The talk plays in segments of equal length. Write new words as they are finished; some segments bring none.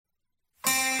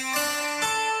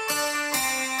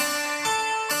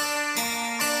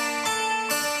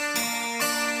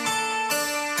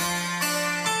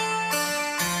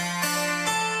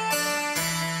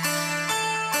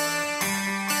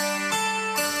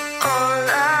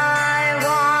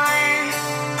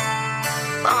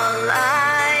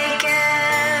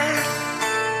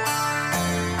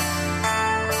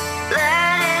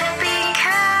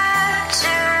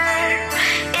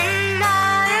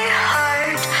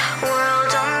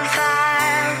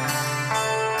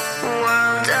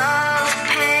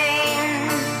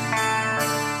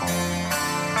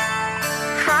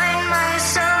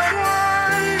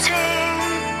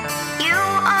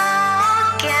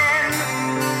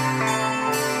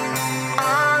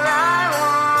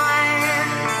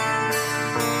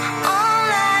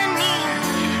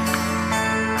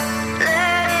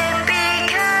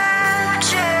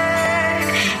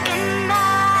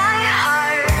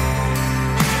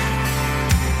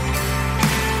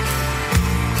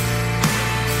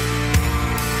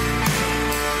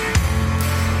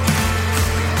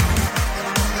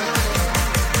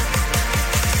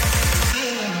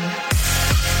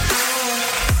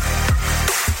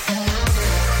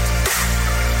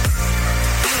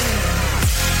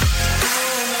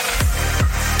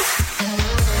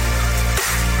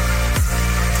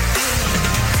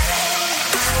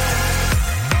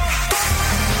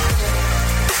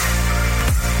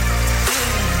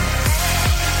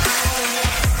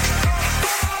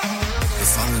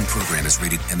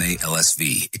rated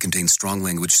MALSV. It contains strong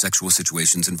language, sexual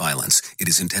situations, and violence. It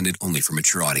is intended only for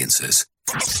mature audiences.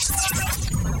 Finally,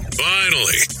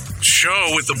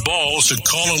 show with the balls to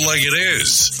call it like it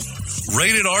is.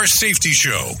 Rated R Safety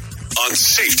Show on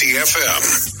Safety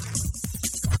FM.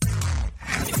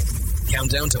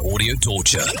 Countdown to audio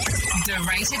torture. The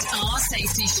Rated R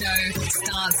Safety Show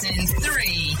starts in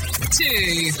 3,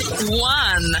 2,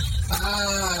 1.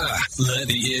 Let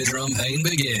the eardrum pain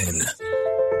begin.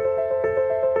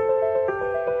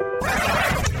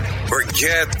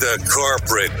 Forget the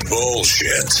corporate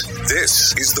bullshit.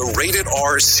 This is the Rated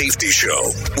R Safety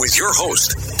Show with your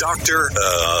host,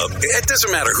 it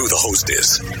doesn't matter who the host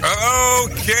is.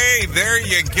 Okay, there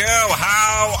you go.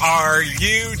 How are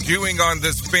you doing on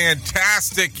this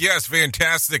fantastic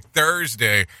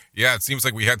Thursday? Yeah, it seems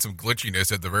like we had some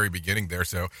glitchiness at the very beginning there,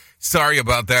 so sorry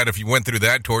about that if you went through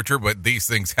that torture, but these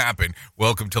things happen.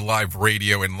 Welcome to live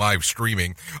radio and live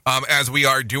streaming as we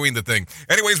are doing the thing.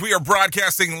 Anyways, we are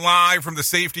broadcasting live from the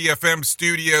Safety FM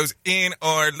studios in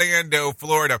Orlando,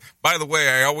 Florida. By the way,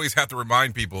 I always have to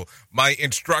remind people, my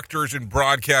instructors in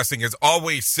broadcasting has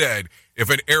always said, if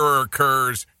an error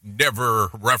occurs, never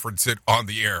reference it on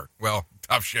the air. Well,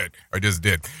 tough shit. I just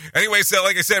did. Anyway, so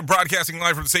like I said, broadcasting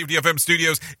live from the Safety FM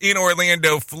studios in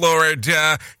Orlando,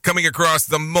 Florida, coming across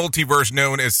the multiverse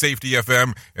known as Safety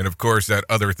FM. And of course, that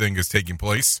other thing is taking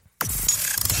place.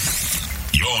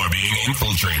 You're being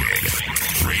infiltrated.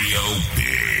 Radio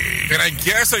Big. And I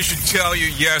guess I should tell you,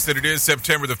 yes, that it is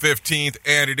September the 15th,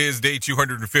 and it is day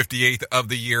 258th of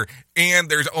the year, and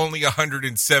there's only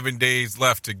 107 days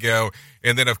left to go.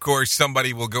 And then, of course,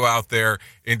 somebody will go out there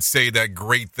and say that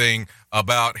great thing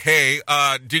about, hey,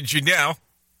 did you know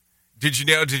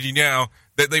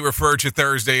that they refer to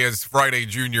Thursday as Friday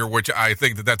Junior, which I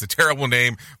think that that's a terrible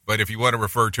name, but if you want to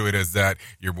refer to it as that,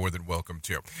 you're more than welcome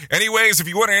to. Anyways, if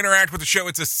you want to interact with the show,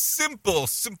 it's a simple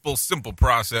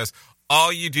process.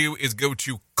 All you do is go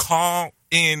to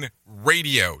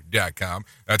callinradio.com.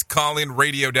 That's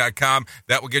callinradio.com.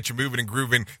 That will get you moving and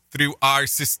grooving through our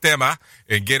sistema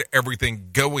and get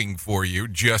everything going for you,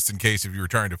 just in case if you were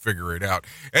trying to figure it out.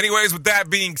 Anyways, with that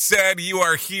being said, you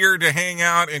are here to hang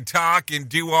out and talk and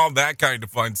do all that kind of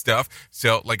fun stuff.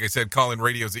 So, like I said, Call-In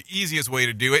Radio is the easiest way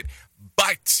to do it,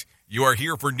 but you are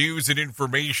here for news and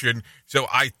information, so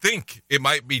I think it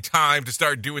might be time to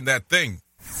start doing that thing.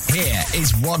 Here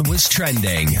is what was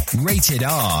trending. Rated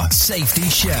R Safety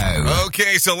Show.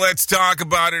 Okay, so let's talk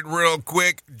about it real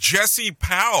quick. Jesse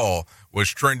Powell was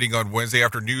trending on Wednesday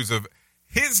after news of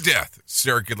his death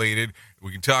circulated.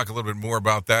 We can talk a little bit more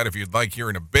about that if you'd like here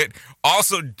in a bit.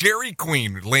 Also, Dairy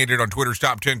Queen landed on Twitter's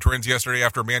top 10 trends yesterday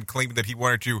after a man claimed that he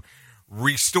wanted to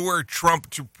restore Trump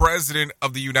to president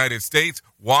of the United States,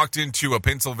 walked into a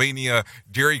Pennsylvania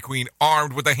Dairy Queen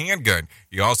armed with a handgun.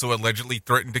 He also allegedly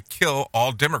threatened to kill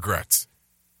all Democrats.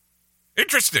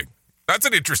 Interesting. That's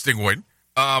an interesting one.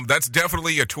 That's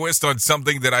definitely a twist on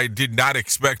something that I did not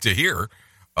expect to hear.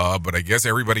 But I guess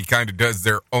everybody kind of does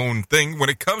their own thing when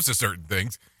it comes to certain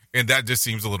things, and that just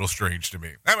seems a little strange to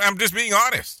me. I'm just being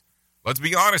honest. Let's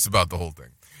be honest about the whole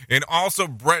thing. And also,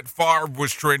 Brett Favre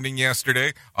was trending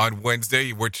yesterday on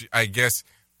Wednesday, which I guess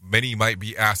many might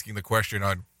be asking the question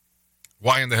on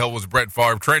why in the hell was Brett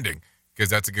Favre trending? Because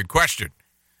that's a good question.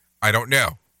 I don't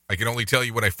know. I can only tell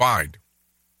you what I find.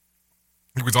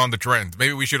 He was on the trends.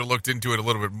 Maybe we should have looked into it a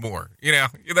little bit more. You know,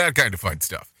 that kind of fun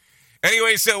stuff.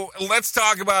 Anyway, so let's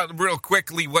talk about real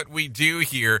quickly what we do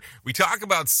here. We talk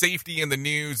about safety in the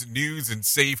news and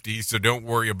safety, so don't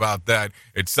worry about that.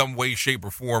 In some way, shape, or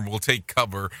form, we'll take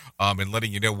cover in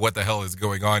letting you know what the hell is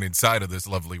going on inside of this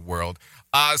lovely world.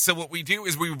 So what we do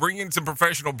is we bring in some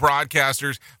professional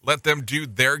broadcasters, let them do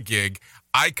their gig.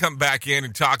 I come back in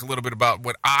and talk a little bit about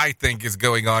what I think is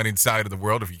going on inside of the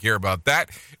world, if you care about that.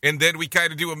 And then we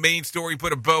kind of do a main story,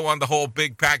 put a bow on the whole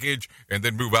big package, and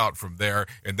then move out from there.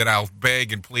 And then I'll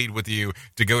beg and plead with you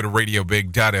to go to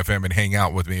radiobig.fm and hang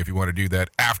out with me if you want to do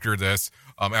that after this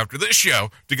show,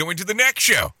 to go into the next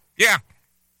show. Yeah.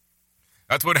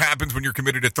 That's what happens when you're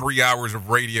committed to 3 hours of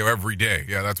radio every day.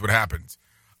 Yeah, that's what happens.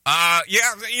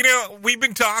 We've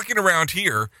been talking around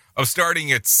here of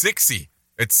starting at 6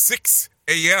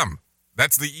 a.m.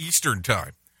 That's the Eastern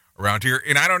time around here.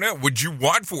 And I don't know, would you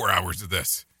want 4 hours of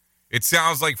this? It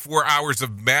sounds like 4 hours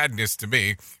of madness to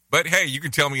me. But hey, you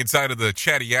can tell me inside of the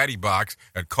Chatty Yaddy box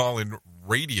at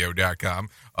callinradio.com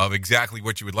of exactly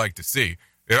what you would like to see.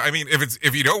 I mean,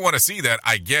 if you don't want to see that,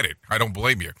 I get it. I don't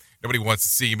blame you. Nobody wants to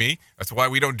see me. That's why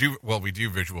we don't do, we do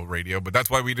visual radio, but that's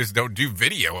why we just don't do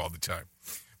video all the time.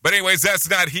 But anyways, that's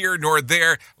not here nor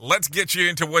there. Let's get you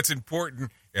into what's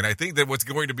important And I think that what's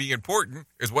going to be important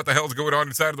is what the hell's going on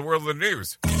inside of the world of the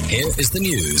news. Here is the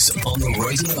news on the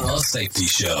Rated R Safety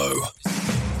Show.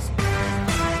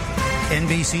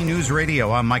 NBC News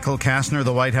Radio, I'm Michael Kastner.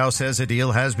 The White House says a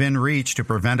deal has been reached to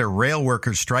prevent a rail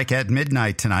workers' strike at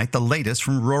midnight tonight. The latest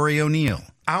from Rory O'Neill.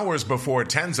 Hours before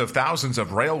tens of thousands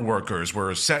of rail workers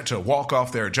were set to walk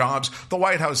off their jobs, the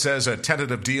White House says a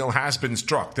tentative deal has been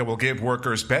struck that will give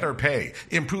workers better pay,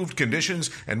 improved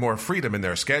conditions, and more freedom in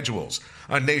their schedules.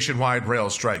 A nationwide rail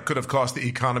strike could have cost the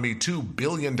economy $2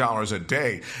 billion a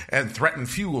day and threatened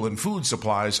fuel and food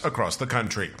supplies across the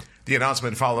country. The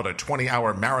announcement followed a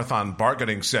 20-hour marathon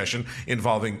bargaining session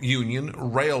involving union,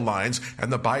 rail lines,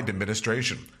 and the Biden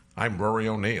administration. I'm Rory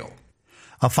O'Neill.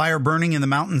 A fire burning in the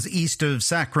mountains east of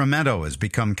Sacramento has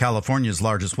become California's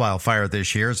largest wildfire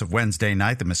this year. As of Wednesday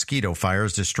night, the mosquito fire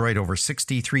has destroyed over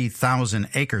 63,000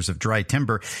 acres of dry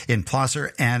timber in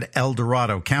Placer and El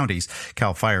Dorado counties.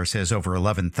 CAL FIRE says over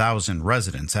 11,000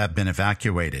 residents have been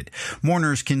evacuated.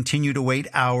 Mourners continue to wait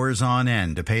hours on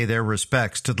end to pay their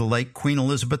respects to the late Queen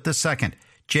Elizabeth II.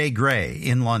 Jay Gray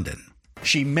in London.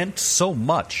 She meant so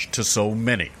much to so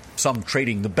many, some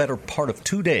trading the better part of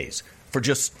 2 days for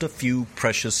just a few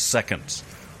precious seconds.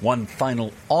 One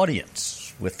final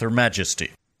audience with Her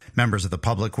Majesty. Members of the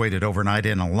public waited overnight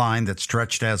in a line that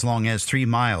stretched as long as 3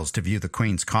 miles to view the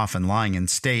Queen's coffin lying in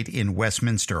state in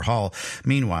Westminster Hall.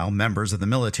 Meanwhile, members of the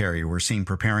military were seen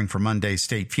preparing for Monday's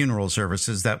state funeral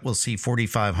services that will see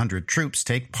 4,500 troops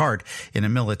take part in a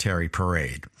military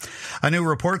parade. A new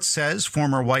report says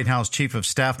former White House Chief of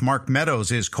Staff Mark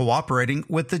Meadows is cooperating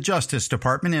with the Justice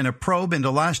Department in a probe into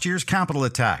last year's Capitol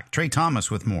attack. Trey Thomas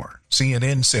with more.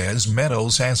 CNN says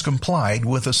Meadows has complied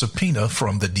with a subpoena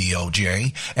from the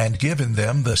DOJ and given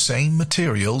them the same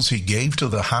materials he gave to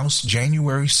the House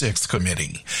January 6th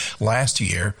committee. Last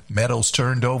year, Meadows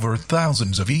turned over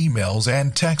thousands of emails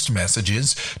and text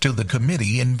messages to the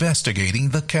committee investigating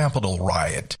the Capitol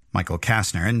riot. Michael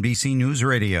Kastner, NBC News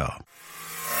Radio.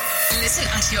 Listen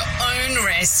at your own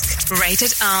risk.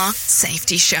 Rated R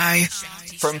Safety Show.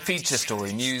 From Feature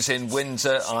Story News in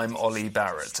Windsor, I'm Ollie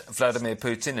Barrett. Vladimir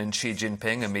Putin and Xi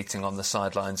Jinping are meeting on the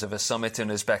sidelines of a summit in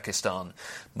Uzbekistan.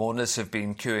 Mourners have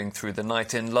been queuing through the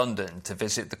night in London to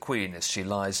visit the Queen as she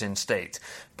lies in state.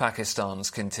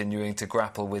 Pakistan's continuing to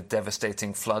grapple with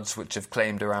devastating floods which have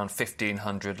claimed around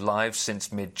 1,500 lives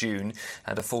since mid-June,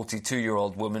 and a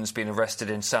 42-year-old woman's been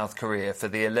arrested in South Korea for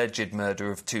the alleged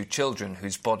murder of 2 children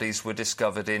whose bodies were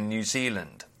discovered in New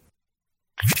Zealand.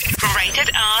 Rated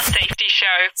R Safety Show.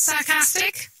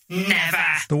 Sarcastic? Never.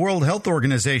 The World Health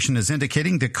Organization is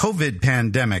indicating the COVID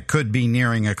pandemic could be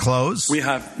nearing a close. We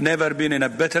have never been in a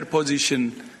better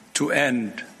position to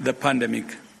end the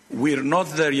pandemic. We're not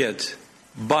there yet,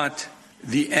 but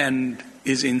the end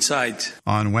is in sight.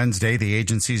 On Wednesday, the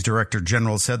agency's Director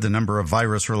General said the number of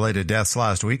virus-related deaths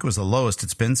last week was the lowest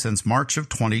it's been since March of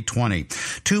 2020.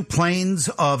 2 planes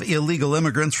of illegal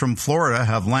immigrants from Florida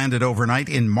have landed overnight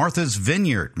in Martha's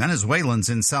Vineyard. Venezuelans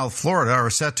in South Florida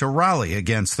are set to rally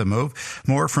against the move.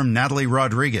 More from Natalie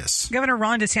Rodriguez. Governor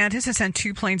Ron DeSantis has sent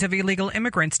 2 planes of illegal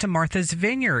immigrants to Martha's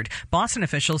Vineyard. Boston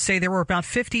officials say there were about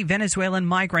 50 Venezuelan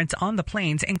migrants on the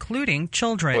planes, including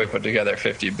children. We put together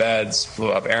 50 beds,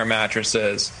 flew up air mattresses.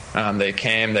 They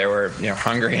came, they were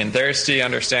hungry and thirsty,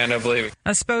 understandably.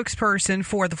 A spokesperson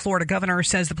for the Florida governor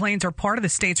says the planes are part of the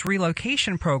state's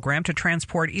relocation program to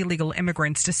transport illegal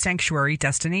immigrants to sanctuary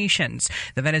destinations.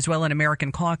 The Venezuelan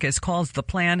American Caucus calls the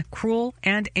plan cruel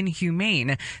and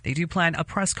inhumane. They do plan a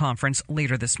press conference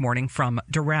later this morning from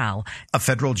Doral. A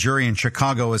federal jury in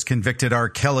Chicago has convicted R.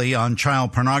 Kelly on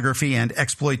child pornography and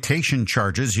exploitation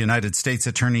charges. United States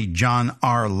Attorney John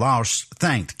R. Lausch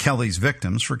thanked Kelly's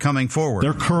victims for coming forward.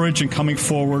 Their courage in coming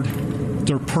forward,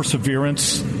 their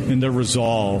perseverance, and their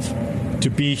resolve to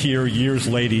be here years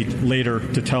later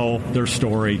to tell their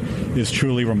story is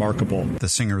truly remarkable. The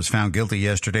singer was found guilty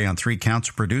yesterday on 3 counts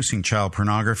of producing child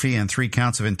pornography and 3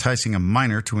 counts of enticing a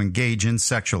minor to engage in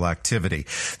sexual activity.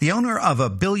 The owner of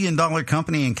a billion-dollar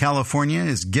company in California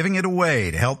is giving it away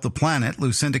to help the planet,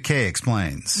 Lucinda Kay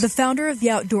explains. The founder of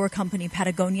the outdoor company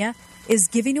Patagonia is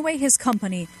giving away his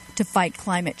company to fight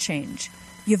climate change.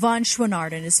 Yvon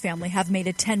Chouinard and his family have made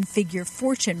a 10-figure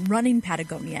fortune running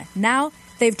Patagonia. Now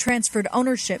they've transferred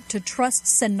ownership to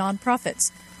trusts and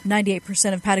nonprofits.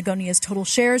 98% of Patagonia's total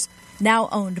shares now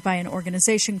owned by an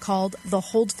organization called the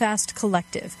Holdfast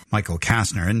Collective. Michael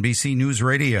Kastner, NBC News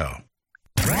Radio.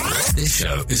 This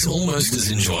show is almost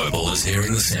as enjoyable as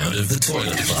hearing the sound of the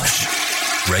toilet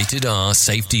flush. Rated R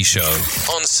Safety Show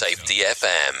on Safety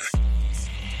FM.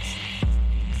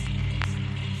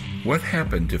 What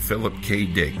happened to Philip K.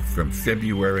 Dick from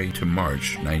February to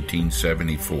March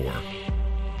 1974?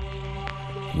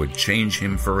 would change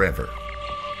him forever.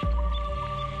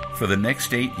 For the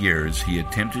next 8 years, he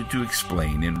attempted to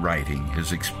explain in writing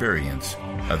his experience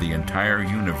of the entire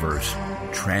universe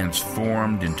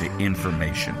transformed into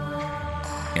information.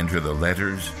 Enter the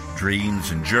letters,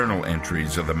 dreams, and journal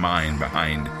entries of the mind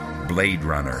behind Blade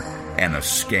Runner and A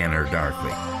Scanner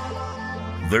Darkly.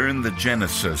 Learn the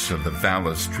genesis of the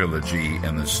Valis trilogy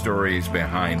and the stories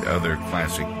behind other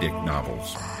classic Dick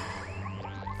novels.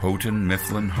 Houghton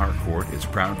Mifflin Harcourt is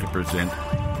proud to present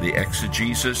The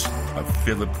Exegesis of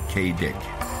Philip K. Dick,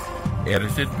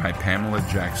 edited by Pamela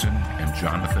Jackson and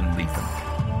Jonathan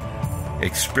Lethem.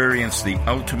 Experience the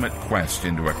ultimate quest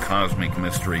into a cosmic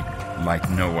mystery like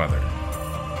no other.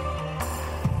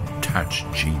 Touch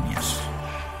genius.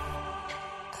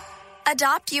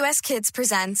 Adopt US Kids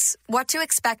presents What to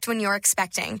Expect When You're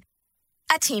Expecting.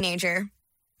 A teenager.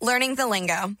 Learning the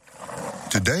lingo.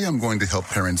 Today I'm going to help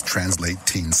parents translate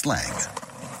teen slang.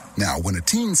 Now, when a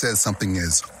teen says something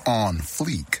is on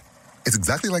fleek, it's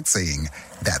exactly like saying,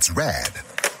 that's rad.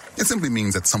 It simply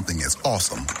means that something is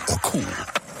awesome or cool.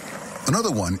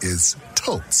 Another one is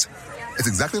totes. It's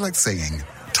exactly like saying,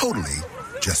 totally,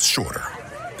 just shorter.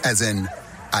 As in,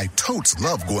 I totes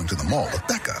love going to the mall with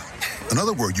Becca.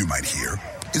 Another word you might hear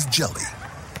is jelly.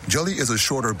 Jelly is a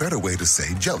shorter, better way to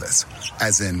say jealous.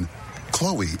 As in,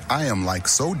 Chloe, I am like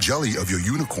so jelly of your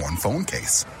unicorn phone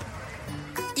case.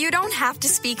 You don't have to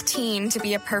speak teen to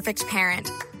be a perfect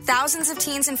parent. Thousands of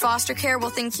teens in foster care will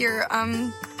think you're,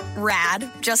 rad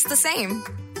just the same.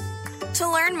 To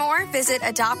learn more, visit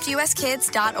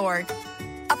adoptuskids.org.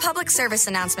 A public service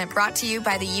announcement brought to you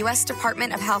by the U.S.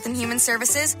 Department of Health and Human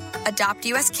Services, Adopt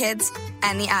U.S. Kids,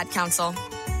 and the Ad Council.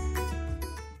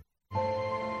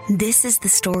 This is the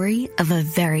story of a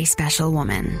very special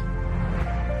woman.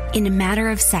 In a matter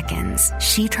of seconds,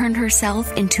 she turned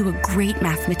herself into a great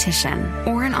mathematician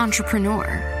or an entrepreneur.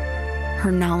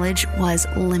 Her knowledge was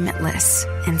limitless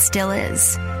and still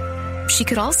is. She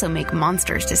could also make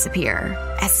monsters disappear,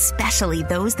 especially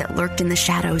those that lurked in the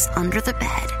shadows under the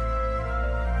bed.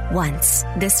 Once,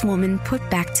 this woman put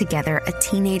back together a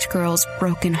teenage girl's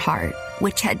broken heart,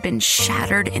 which had been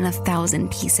shattered in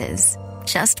 1,000 pieces,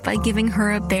 just by giving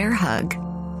her a bear hug.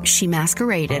 She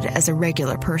masqueraded as a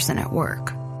regular person at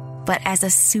work, but as a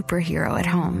superhero at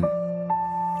home.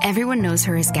 Everyone knows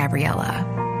her as Gabriella.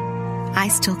 I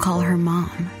still call her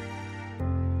Mom.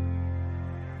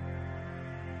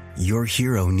 Your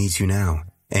hero needs you now,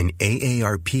 and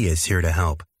AARP is here to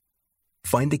help.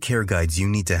 Find the care guides you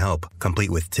need to help, complete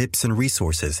with tips and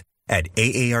resources at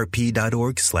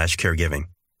aarp.org/caregiving.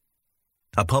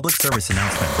 A public service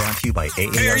announcement brought to you by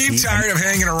AARP. Hey, are you tired of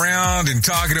hanging around and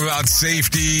talking about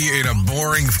safety in a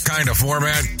boring kind of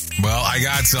format? Well, I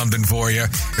got something for you.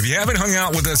 If you haven't hung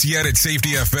out with us yet at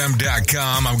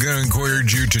safetyfm.com, I'm going to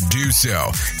encourage you to do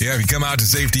so. Yeah, if you come out to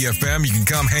Safety FM, you can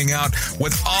come hang out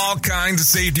with all kinds of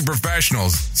safety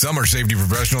professionals. Some are safety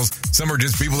professionals. Some are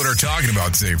just people that are talking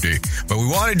about safety. But we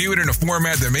want to do it in a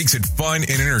format that makes it fun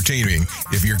and entertaining.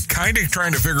 If you're kind of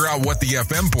trying to figure out what the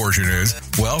FM portion is,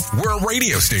 well, we're a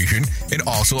radio station and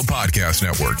also a podcast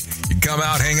network. You can come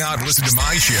out, hang out, and listen to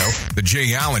my show, The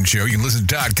Jay Allen Show. You can listen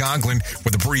to Todd Conklin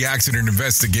with the pre-accident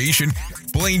investigation,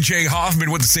 Blaine J. Hoffman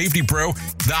with the Safety Pro,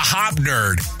 The Hop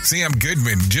Nerd, Sam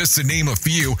Goodman, just to name a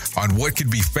few on what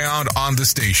could be found on the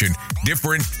station.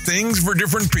 Different things for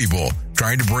different people,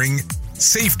 trying to bring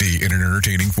safety in an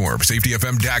entertaining form.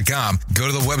 SafetyFM.com. Go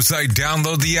to the website,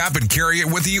 download the app, and carry it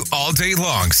with you all day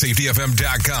long.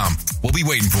 SafetyFM.com. We'll be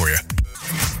waiting for you.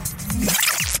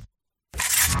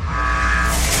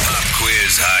 Pop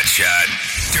quiz, hotshot.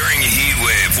 During a heat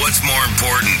wave, what's more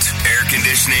important, air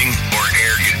conditioning or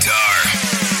air guitar?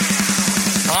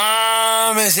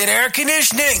 Is it air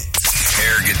conditioning?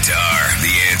 Air guitar.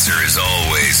 The answer is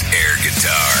always air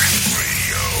guitar.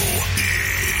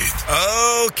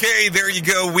 Okay, there you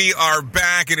go. We are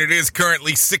back, and it is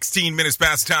currently 16 minutes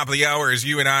past the top of the hour as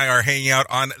you and I are hanging out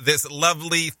on this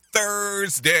lovely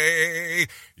Thursday.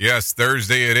 Yes,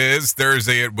 Thursday it is.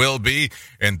 Thursday it will be.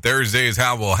 And Thursday is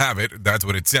how we'll have it. That's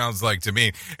what it sounds like to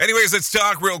me. Anyways, let's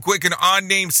talk real quick. An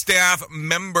unnamed staff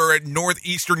member at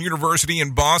Northeastern University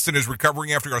in Boston is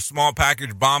recovering after a small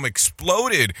package bomb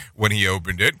exploded when he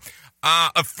opened it.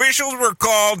 Officials were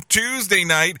called Tuesday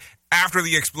night after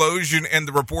the explosion, and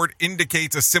the report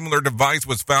indicates a similar device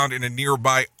was found in a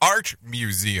nearby art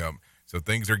museum. So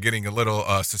things are getting a little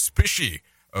suspicious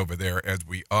over there as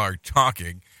we are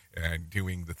talking and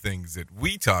doing the things that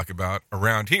we talk about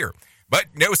around here. But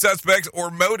no suspects or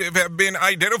motive have been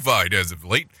identified as of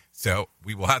late, so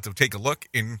we will have to take a look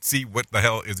and see what the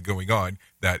hell is going on.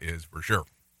 That is for sure.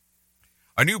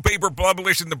 A new paper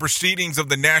published in the Proceedings of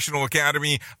the National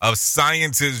Academy of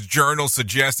Sciences journal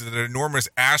suggested that an enormous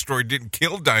asteroid didn't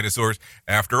kill dinosaurs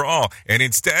after all, and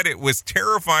instead it was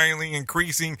terrifyingly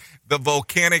increasing the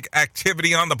volcanic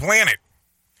activity on the planet.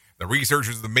 The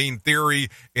researchers, the main theory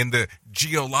in the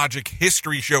geologic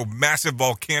history show massive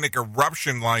volcanic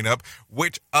eruption lineup,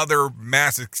 which other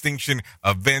mass extinction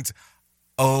events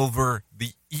over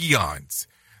the eons.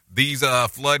 These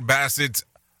flood basins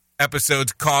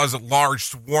episodes cause large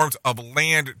swarms of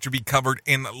land to be covered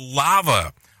in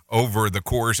lava over the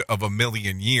course of 1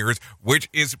 million years, which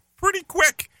is pretty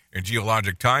quick in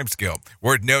geologic timescale.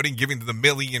 Worth noting, given the 1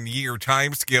 million year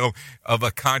timescale of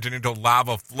a continental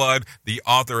lava flood, the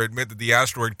author admit that the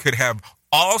asteroid could have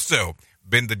also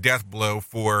been the death blow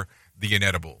for the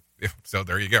inedible. So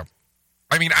there you go.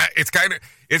 I mean, it's kind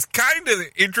of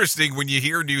interesting when you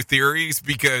hear new theories,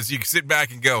 because you sit back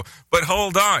and go, but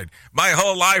hold on, my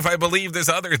whole life I believe this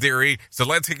other theory, so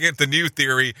let's get the new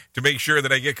theory to make sure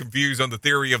that I get confused on the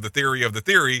theory of the theory of the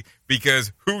theory,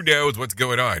 because who knows what's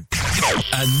going on.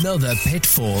 Another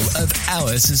pitfall of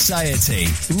our society.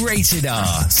 Rated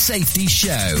R Safety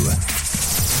Show.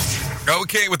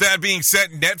 Okay, with that being said,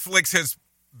 Netflix has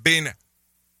been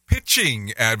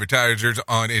pitching advertisers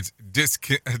on its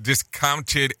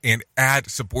discounted and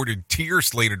ad-supported tier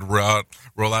slated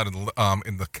rollout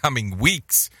in the coming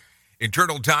weeks.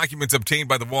 Internal documents obtained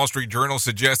by the Wall Street Journal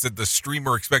suggest that the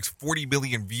streamer expects 40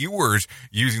 million viewers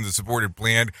using the supported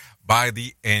plan by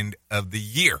the end of the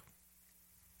year.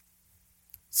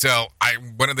 So,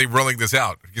 when are they rolling this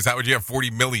out? Because how would you have 40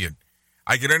 million?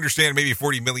 I can understand maybe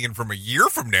 40 million from a year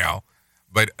from now,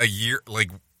 but a year,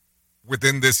 like,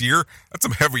 within this year, that's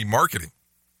some heavy marketing.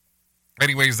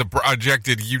 Anyways, the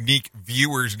projected unique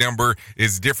viewers number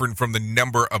is different from the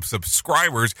number of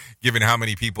subscribers, given how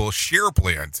many people share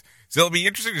plans. So it'll be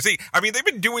interesting to see. I mean, they've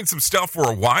been doing some stuff for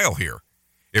a while here,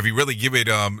 if you really give it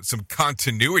some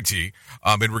continuity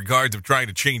in regards of trying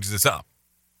to change this up.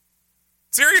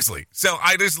 Seriously. So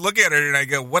I just look at it and I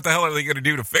go, what the hell are they going to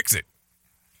do to fix it?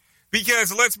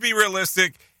 Because let's be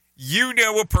realistic. You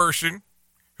know a person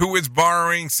who is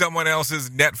borrowing someone else's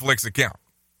Netflix account.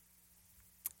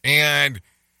 And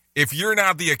if you're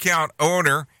not the account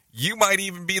owner, you might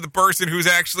even be the person who's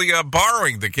actually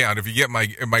borrowing the account, if you get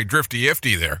my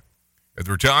drifty-ifty there, as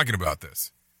we're talking about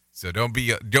this. So don't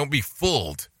be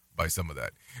fooled by some of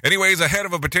that. Anyways, ahead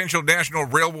of a potential national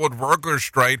railroad workers'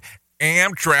 strike,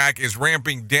 Amtrak is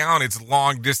ramping down its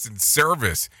long-distance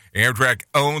service. Amtrak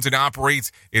owns and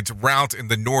operates its routes in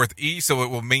the Northeast, so it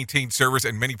will maintain service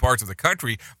in many parts of the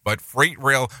country, but freight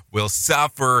rail will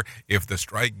suffer if the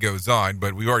strike goes on.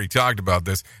 But we already talked about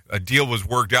this. A deal was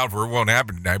worked out for it. Won't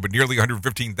happen tonight, but nearly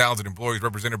 115,000 employees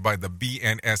represented by the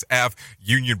BNSF,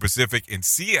 Union Pacific, and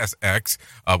CSX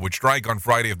would strike on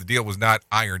Friday if the deal was not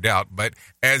ironed out. But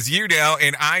as you know,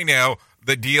 and I know,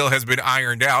 the deal has been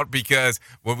ironed out, because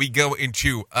when we go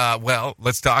into,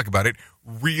 let's talk about it,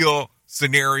 real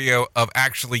scenario of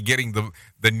actually getting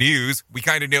the news, we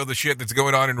kind of know the shit that's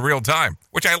going on in real time,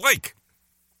 which I like.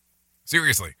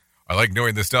 Seriously, I like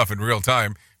knowing this stuff in real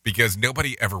time, because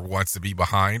nobody ever wants to be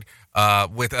behind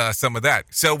with some of that.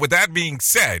 So with that being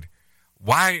said,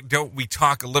 why don't we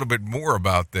talk a little bit more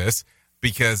about this?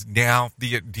 Because now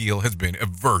the deal has been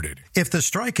averted. If the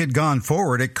strike had gone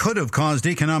forward, it could have caused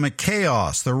economic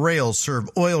chaos. The rails serve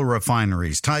oil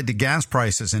refineries tied to gas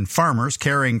prices and farmers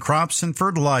carrying crops and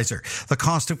fertilizer. The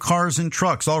cost of cars and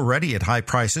trucks, already at high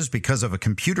prices because of a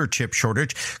computer chip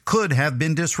shortage, could have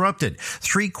been disrupted.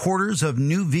 3/4 of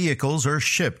new vehicles are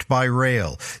shipped by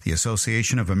rail. The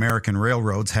Association of American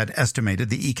Railroads had estimated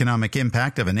the economic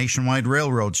impact of a nationwide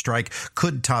railroad strike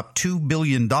could top $2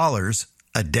 billion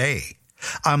a day.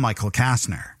 I'm Michael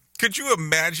Kastner. Could you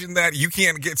imagine that? You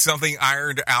can't get something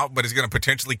ironed out, but it's going to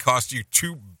potentially cost you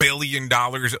 $2 billion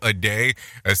a day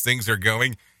as things are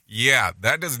going? Yeah,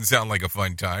 that doesn't sound like a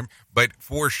fun time, but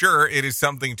for sure it is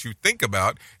something to think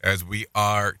about as we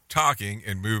are talking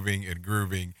and moving and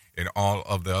grooving and all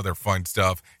of the other fun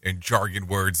stuff and jargon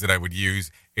words that I would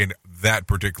use in that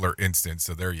particular instance.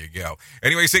 So there you go.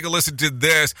 Anyways, take a listen to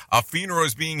this. A funeral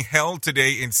is being held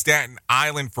today in Staten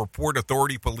Island for Port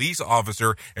Authority police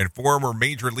officer and former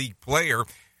Major League player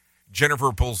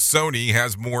Jennifer Pulsoni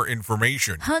has more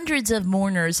information. Hundreds of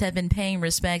mourners have been paying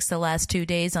respects the last 2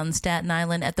 days on Staten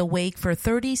Island at the wake for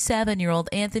 37-year-old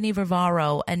Anthony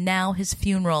Varvaro, and now his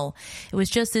funeral. It was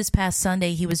just this past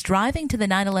Sunday he was driving to the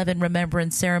 9/11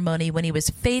 remembrance ceremony when he was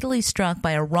fatally struck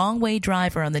by a wrong-way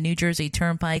driver on the New Jersey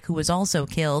Turnpike who was also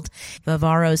killed.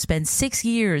 Varvaro spent 6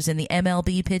 years in the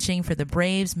MLB pitching for the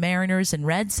Braves, Mariners, and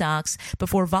Red Sox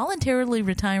before voluntarily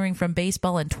retiring from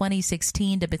baseball in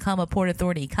 2016 to become a Port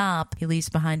Authority cop. top. He leaves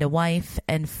behind a wife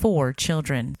and 4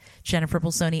 children. Jennifer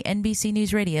Bolsoni, NBC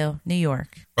News Radio, New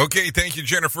York. Okay, thank you,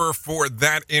 Jennifer, for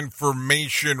that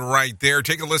information right there.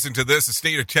 Take a listen to this. The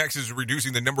state of Texas is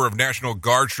reducing the number of National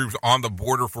Guard troops on the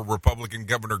border for Republican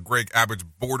Governor Greg Abbott's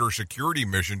border security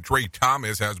mission. Trey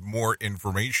Thomas has more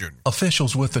information.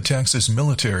 Officials with the Texas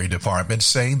Military Department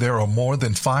say there are more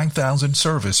than 5,000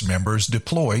 service members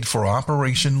deployed for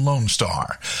Operation Lone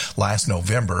Star. Last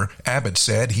November, Abbott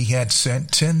said he had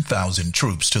sent 10,000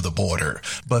 troops to the border,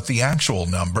 but the actual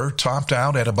number topped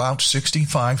out at about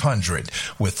 6,500,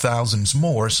 with thousands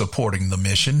more supporting the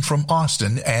mission from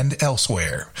Austin and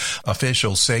elsewhere.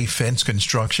 Officials say fence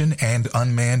construction and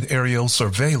unmanned aerial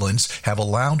surveillance have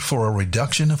allowed for a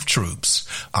reduction of troops.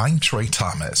 I'm Trey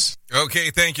Thomas. Okay,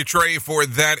 thank you, Trey, for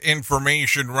that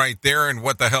information right there and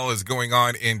what the hell is going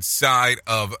on inside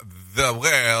of the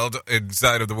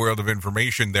world of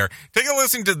information there. Take a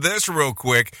listen to this real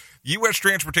quick. U.S.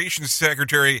 Transportation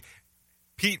Secretary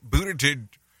Pete Buttigieg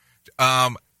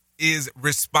is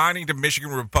responding to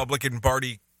Michigan Republican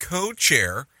Party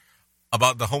co-chair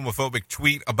about the homophobic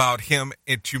tweet about him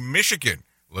into Michigan.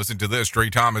 Listen to this. Trey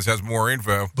Thomas has more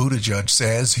info. Buttigieg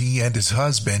says he and his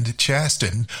husband,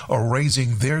 Chasten, are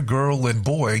raising their girl and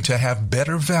boy to have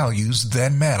better values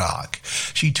than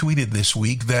Maddox. She tweeted this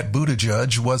week that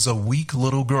Buttigieg was a weak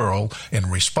little girl in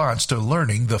response to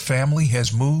learning the family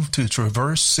has moved to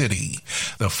Traverse City.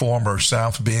 The former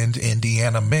South Bend,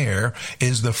 Indiana mayor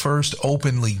is the first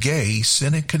openly gay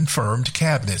Senate-confirmed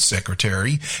cabinet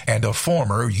secretary and a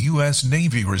former U.S.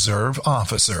 Navy Reserve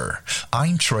officer.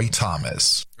 I'm Trey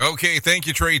Thomas. Okay, thank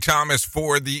you, Trey Thomas,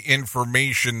 for the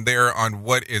information there on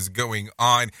what is going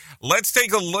on. Let's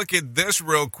take a look at this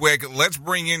real quick. Let's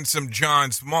bring in some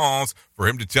John Smalls for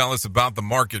him to tell us about the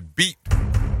market beat.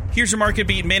 Here's your Market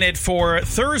Beat Minute for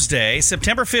Thursday,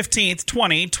 September 15th,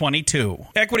 2022.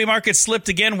 Equity markets slipped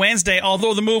again Wednesday,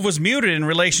 although the move was muted in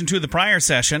relation to the prior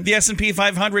session. The S&P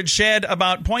 500 shed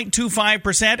about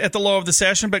 0.25% at the low of the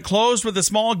session, but closed with a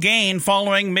small gain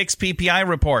following mixed PPI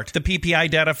report. The PPI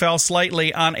data fell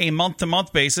slightly on a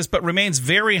month-to-month basis, but remains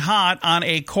very hot on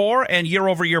a core and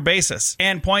year-over-year basis,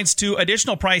 and points to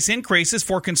additional price increases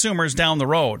for consumers down the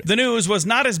road. The news was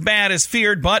not as bad as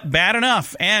feared, but bad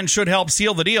enough, and should help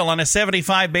seal the deal on a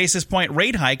 75 basis point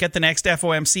rate hike at the next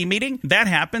FOMC meeting. That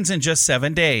happens in just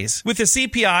 7 days. With the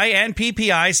CPI and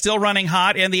PPI still running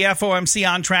hot and the FOMC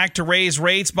on track to raise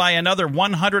rates by another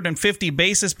 150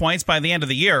 basis points by the end of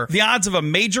the year, the odds of a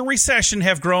major recession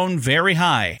have grown very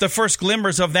high. The first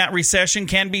glimmers of that recession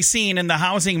can be seen in the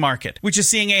housing market, which is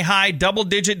seeing a high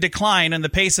double-digit decline in the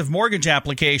pace of mortgage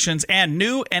applications and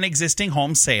new and existing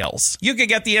home sales. You can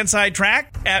get the inside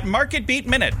track at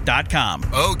marketbeatminute.com.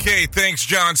 Okay, thanks,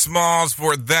 John Smalls,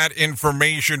 for that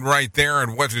information right there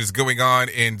and what is going on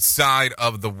inside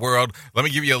of the world. Let me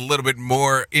give you a little bit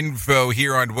more info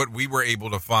here on what we were able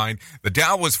to find. The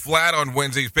Dow was flat on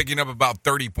Wednesday, picking up about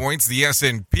 30 points. The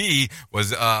S&P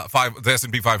was the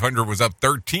S&P 500 was up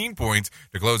 13 points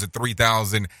to close at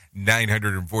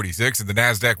 3,946, and the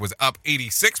Nasdaq was up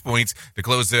 86 points to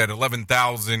close at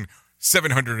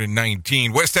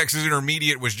 11,719. West Texas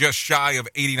Intermediate was just shy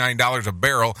of $89 a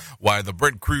barrel, while the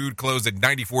Brent crude closed at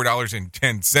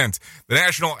 $94.10. The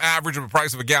national average of the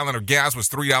price of a gallon of gas was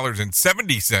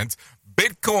 $3.70.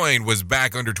 Bitcoin was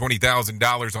back under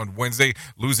 $20,000 on Wednesday,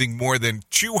 losing more than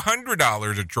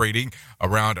 $200 a trading,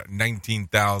 around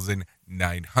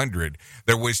 $19,900.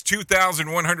 There was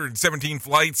 2,117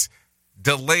 flights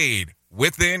delayed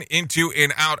within, into,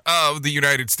 and out of the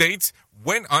United States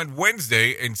went on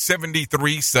Wednesday, and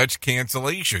 73 such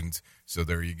cancellations. So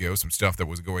there you go, some stuff that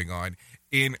was going on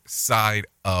inside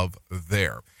of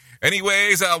there.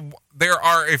 Anyways,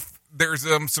 there's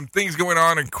some things going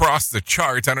on across the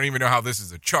charts. I don't even know how this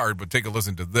is a chart, but take a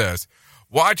listen to this.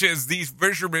 Watch as these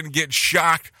fishermen get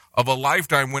shocked of a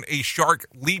lifetime when a shark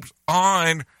leaps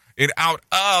on and out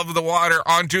of the water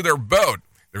onto their boat.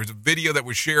 There's a video that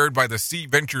was shared by the Sea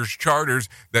Ventures Charters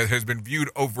that has been viewed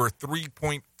over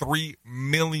 3.3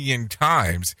 million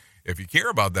times. If you care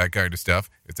about that kind of stuff,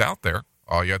 it's out there.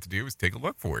 All you have to do is take a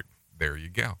look for it. There you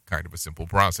go. Kind of a simple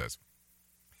process.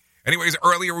 Anyways,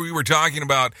 earlier we were talking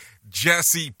about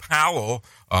Jesse Powell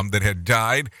that had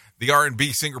died. The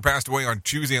R&B singer passed away on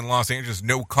Tuesday in Los Angeles.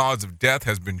 No cause of death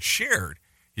has been shared.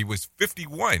 He was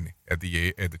 51 at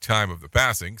the time of the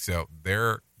passing. So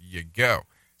there you go.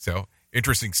 So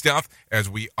interesting stuff as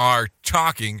we are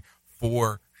talking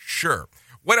for sure.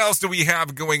 What else do we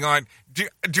have going on?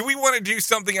 Do we want to do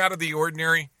something out of the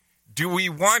ordinary? Do we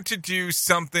want to do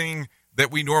something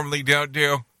that we normally don't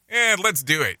do? Let's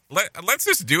do it. Let's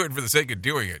just do it for the sake of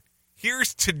doing it.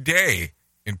 Here's Today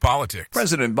in politics.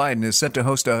 President Biden is set to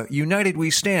host a United We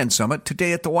Stand summit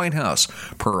today at the White House.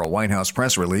 Per a White House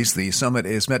press release, the summit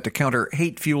is meant to counter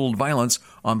hate-fueled violence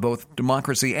on both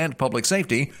democracy and public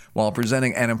safety, while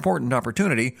presenting an important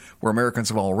opportunity for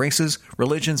Americans of all races,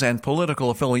 religions, and political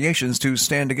affiliations to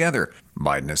stand together.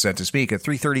 Biden is set to speak at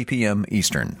 3:30 p.m.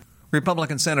 Eastern.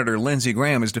 Republican Senator Lindsey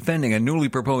Graham is defending a newly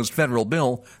proposed federal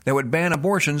bill that would ban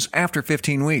abortions after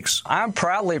 15 weeks. I'm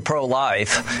proudly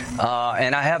pro-life,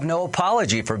 and I have no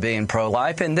apology for being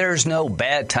pro-life, and there's no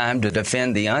bad time to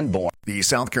defend the unborn. The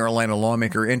South Carolina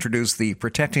lawmaker introduced the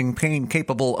Protecting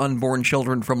Pain-Capable Unborn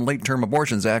Children from Late-Term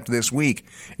Abortions Act this week.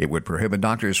 It would prohibit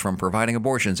doctors from providing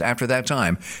abortions after that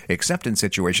time, except in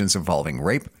situations involving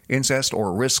rape, incest,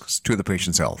 or risks to the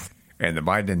patient's health. And the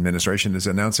Biden administration is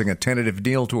announcing a tentative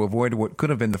deal to avoid what could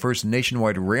have been the first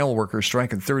nationwide rail worker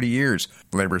strike in 30 years.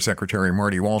 Labor Secretary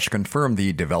Marty Walsh confirmed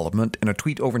the development in a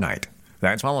tweet overnight.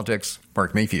 That's politics.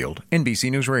 Mark Mayfield,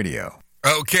 NBC News Radio.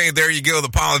 Okay, there you go, the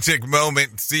politic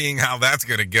moment, seeing how that's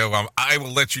going to go. I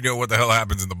will let you know what the hell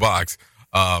happens in the box,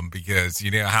 because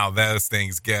you know how those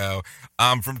things go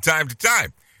from time to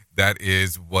time. That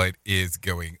is what is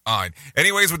going on.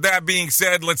 Anyways, with that being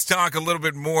said, let's talk a little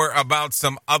bit more about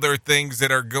some other things that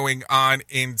are going on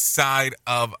inside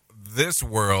of this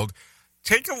world.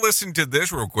 Take a listen to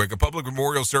this real quick. A public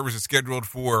memorial service is scheduled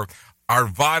for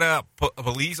Arvada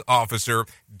police officer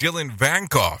Dylan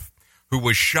Vankoff, who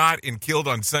was shot and killed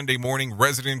on Sunday morning.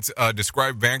 Residents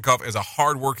describe Vankoff as a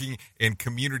hardworking and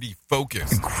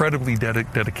community-focused. Incredibly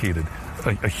dedicated,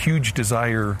 a huge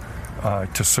desire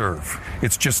to serve.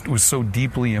 It was so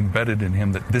deeply embedded in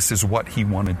him that this is what he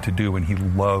wanted to do, and he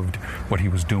loved what he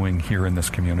was doing here in this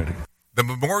community. The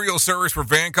memorial service for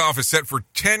Vankoff is set for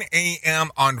 10 a.m.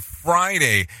 on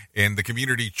Friday in the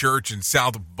community church in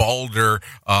South Boulder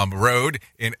Road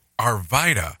in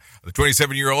Arvada. The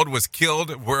 27-year-old was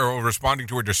killed while responding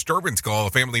to a disturbance call. A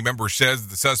family member says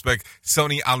the suspect,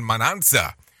 Sonny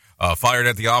Almananza, fired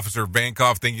at the officer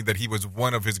Vankoff, thinking that he was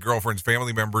one of his girlfriend's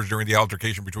family members during the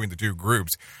altercation between the two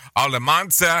groups.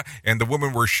 Almanza and the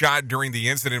woman were shot during the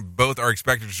incident. Both are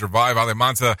expected to survive.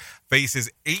 Almanza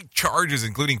faces 8 charges,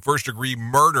 including first-degree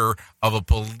murder of a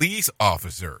police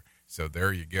officer. So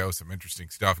there you go. Some interesting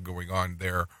stuff going on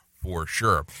there for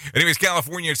sure. Anyways,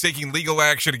 California is taking legal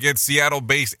action against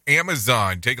Seattle-based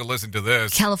Amazon. Take a listen to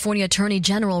this. California Attorney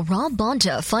General Rob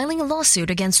Bonta filing a lawsuit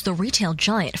against the retail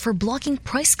giant for blocking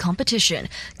price competition,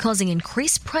 causing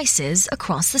increased prices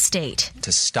across the state.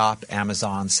 To stop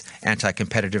Amazon's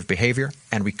anti-competitive behavior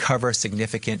and recover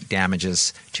significant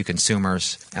damages to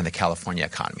consumers and the California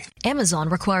economy. Amazon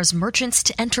requires merchants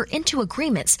to enter into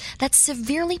agreements that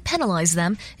severely penalize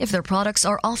them if their products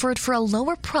are offered for a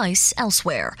lower price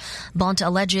elsewhere. Bonta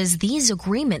alleges these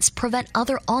agreements prevent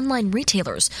other online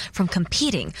retailers from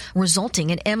competing, resulting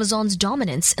in Amazon's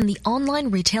dominance in the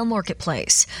online retail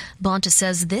marketplace. Bonta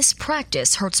says this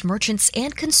practice hurts merchants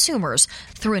and consumers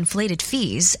through inflated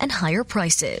fees and higher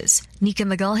prices. Nika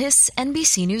Magalhis,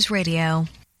 NBC News Radio.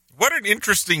 What an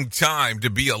interesting time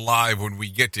to be alive when we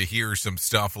get to hear some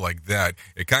stuff like that.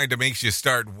 It kind of makes you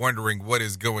start wondering what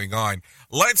is going on.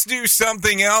 Let's do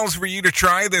something else for you to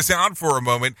try this out for a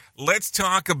moment. Let's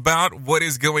talk about what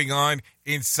is going on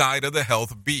inside of the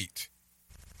Health Beat.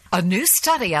 A new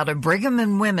study out of Brigham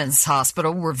and Women's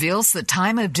Hospital reveals the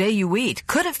time of day you eat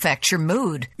could affect your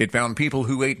mood. It found people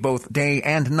who ate both day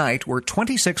and night were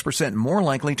 26% more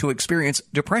likely to experience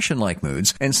depression-like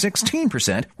moods, and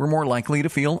 16% were more likely to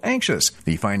feel anxious.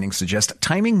 The findings suggest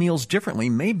timing meals differently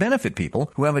may benefit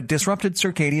people who have a disrupted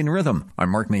circadian rhythm. I'm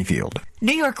Mark Mayfield.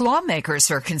 New York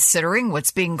lawmakers are considering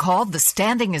what's being called the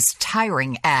Standing is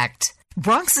Tiring Act.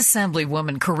 Bronx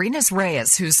Assemblywoman Karina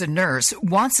Reyes, who's a nurse,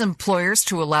 wants employers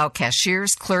to allow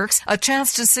cashiers, clerks, a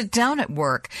chance to sit down at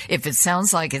work. If it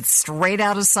sounds like it's straight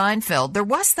out of Seinfeld, there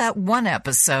was that one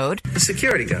episode. The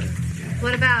security guard.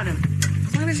 What about him?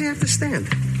 Why does he have to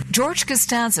stand? George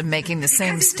Costanza, making the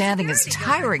same standing is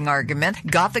tiring argument,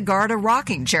 got the guard a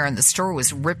rocking chair and the store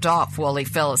was ripped off while he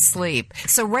fell asleep.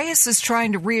 So Reyes is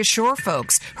trying to reassure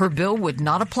folks her bill would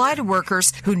not apply to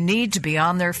workers who need to be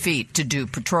on their feet to do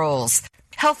patrols.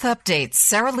 Health updates,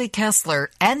 Sarah Lee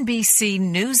Kessler, NBC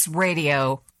News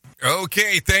Radio.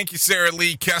 Okay, thank you, Sarah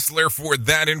Lee Kessler, for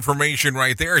that information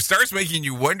right there. It starts making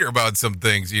you wonder about some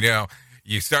things, you know.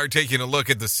 You start taking a look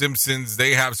at The Simpsons.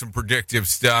 They have some predictive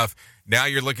stuff. Now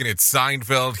you're looking at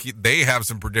Seinfeld. They have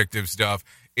some predictive stuff.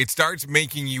 It starts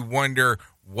making you wonder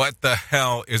what the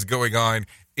hell is going on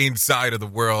inside of the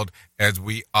world as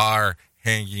we are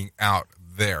hanging out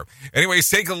there. Anyways,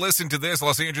 take a listen to this.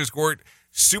 Los Angeles court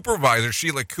Supervisor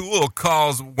Sheila Kuhl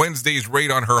calls Wednesday's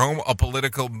raid on her home a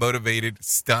political motivated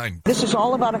stunt. This is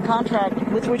all about a contract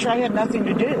with which I had nothing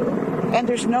to do, and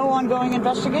there's no ongoing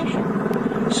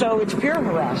investigation. So it's pure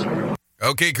harassment.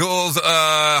 Okay, Kuhl's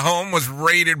home was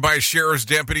raided by sheriff's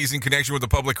deputies in connection with a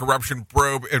public corruption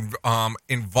probe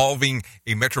involving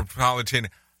a Metropolitan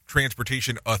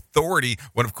Transportation Authority,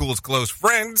 one of Kuhl's close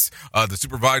friends. The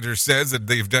supervisor says that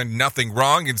they've done nothing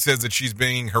wrong and says that she's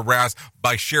being harassed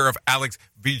by Sheriff Alex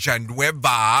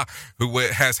Villanueva, who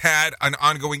has had an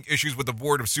ongoing issues with the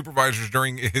Board of Supervisors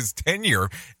during his tenure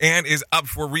and is up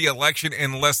for re-election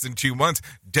in less than 2 months.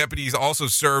 Deputies also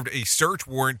served a search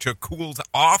warrant to Kuhl's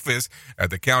office at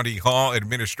the County Hall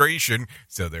Administration.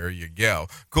 So there you go.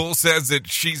 Kuhl says that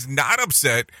she's not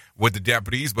upset with the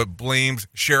deputies, but blames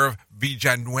Sheriff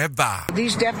Villanueva.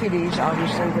 These deputies,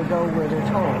 obviously, they go where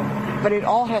they're told, but it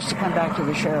all has to come back to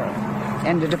the sheriff.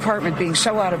 And the department being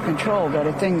so out of control that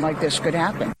a thing like this could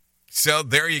happen. So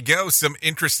there you go. Some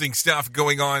interesting stuff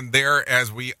going on there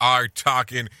as we are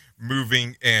talking,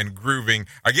 moving, and grooving.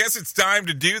 I guess it's time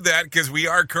to do that because we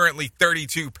are currently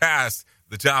 32 past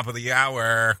the top of the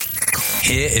hour.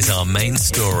 Here is our main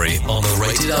story on the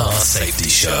Rated R Safety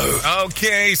Show.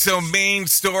 Okay, so main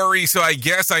story. So I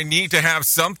guess I need to have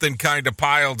something kind of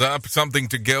piled up, something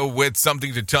to go with,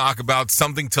 something to talk about,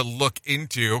 something to look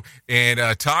into and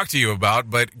talk to you about.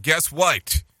 But guess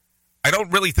what? I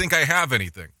don't really think I have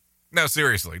anything. No,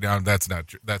 seriously. No, that's not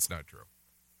true. That's not true.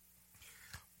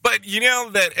 But you know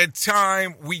that at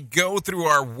time we go through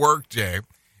our workday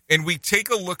and we take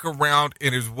a look around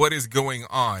and is what is going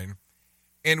on.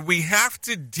 And we have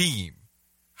to deem,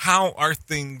 how are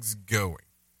things going?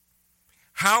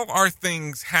 How are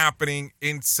things happening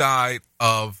inside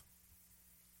of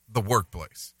the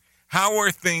workplace? How are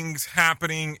things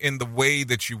happening in the way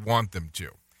that you want them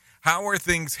to? How are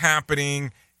things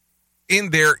happening in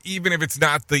there, even if it's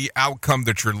not the outcome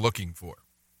that you're looking for?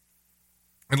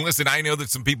 And listen, I know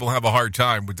that some people have a hard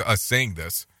time with us saying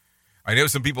this. I know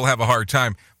some people have a hard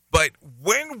time. But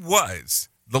when was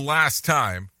the last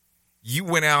time you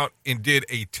went out and did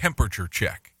a temperature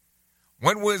check?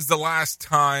 When was the last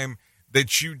time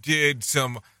that you did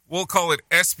some, we'll call it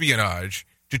espionage,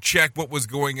 to check what was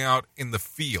going out in the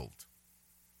field?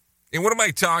 And what am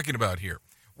I talking about here?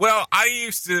 Well, I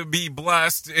used to be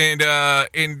blessed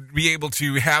and be able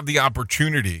to have the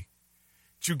opportunity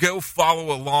to go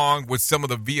follow along with some of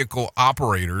the vehicle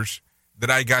operators that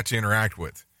I got to interact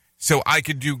with. So I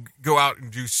could go out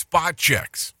and do spot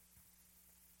checks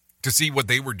to see what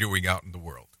they were doing out in the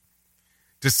world,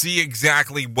 to see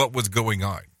exactly what was going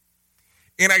on.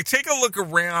 And I take a look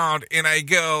around and I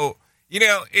go, you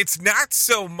know, it's not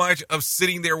so much of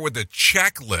sitting there with a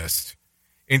checklist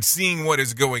and seeing what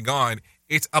is going on.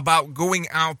 It's about going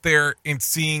out there and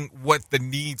seeing what the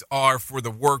needs are for the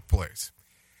workplace.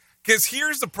 Because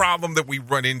here's the problem that we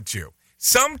run into.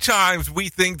 Sometimes we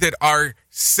think that our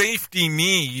safety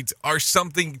needs are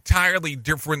something entirely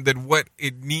different than what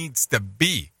it needs to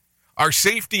be. Our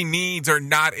safety needs are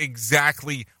not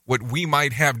exactly what we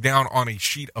might have down on a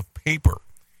sheet of paper.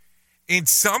 And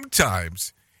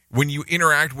sometimes when you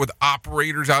interact with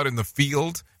operators out in the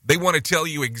field, they want to tell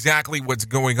you exactly what's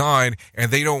going on,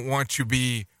 and they don't want to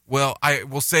be, well, I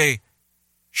will say,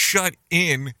 shut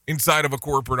in inside of a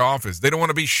corporate office. They don't want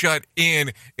to be shut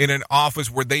in an office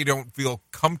where they don't feel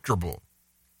comfortable.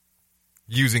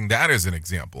 Using that as an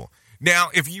example. Now,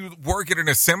 if you work at an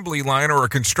assembly line or a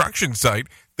construction site,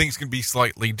 things can be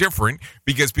slightly different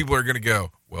because people are going to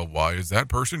go, well, why is that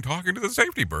person talking to the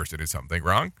safety person? Is something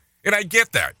wrong? And I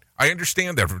get that. I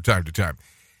understand that from time to time.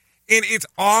 And it's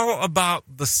all about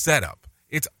the setup.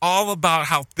 It's all about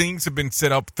how things have been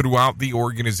set up throughout the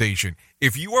organization.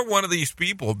 If you are one of these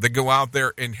people that go out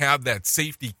there and have that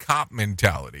safety cop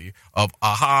mentality of,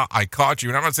 aha, I caught you,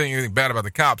 and I'm not saying anything bad about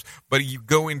the cops, but you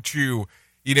go into,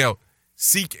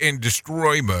 seek and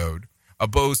destroy mode,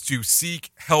 opposed to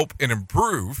seek, help, and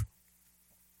improve,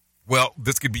 well,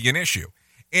 this could be an issue.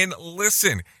 And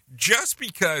listen, just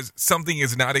because something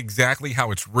is not exactly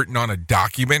how it's written on a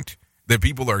document that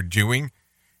people are doing,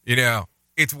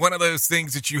 it's one of those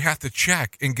things that you have to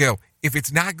check and go, if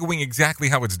it's not going exactly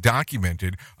how it's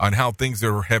documented on how things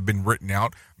have been written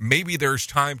out, maybe there's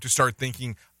time to start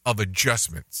thinking of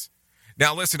adjustments.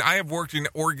 Now, listen, I have worked in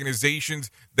organizations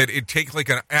that it takes like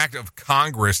an act of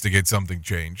Congress to get something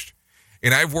changed.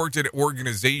 And I've worked at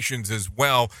organizations as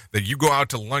well that you go out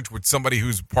to lunch with somebody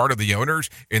who's part of the owners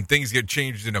and things get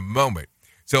changed in a moment.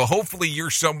 So hopefully you're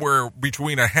somewhere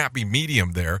between a happy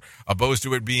medium there, opposed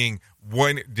to it being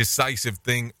one decisive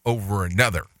thing over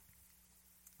another.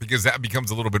 Because that becomes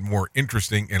a little bit more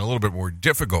interesting and a little bit more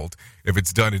difficult if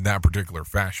it's done in that particular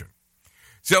fashion.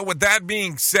 So with that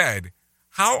being said,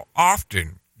 how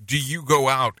often do you go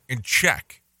out and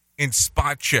check and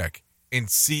spot check and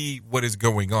see what is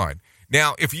going on?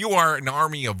 Now, if you are an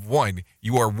army of one,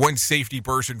 you are one safety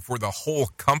person for the whole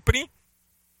company,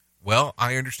 well,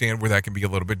 I understand where that can be a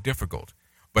little bit difficult.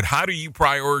 But how do you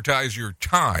prioritize your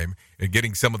time in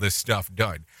getting some of this stuff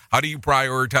done? How do you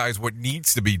prioritize what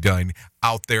needs to be done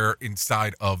out there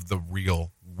inside of the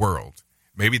real world?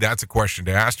 Maybe that's a question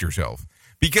to ask yourself,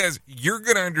 because you're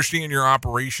going to understand your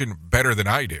operation better than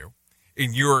I do,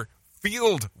 and your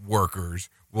field workers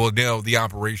will know the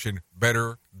operation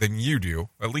better than you do.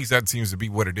 At least that seems to be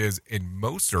what it is in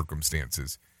most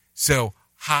circumstances. So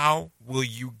how will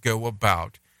you go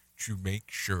about to make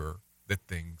sure that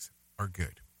things are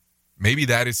good? Maybe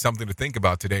that is something to think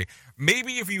about today.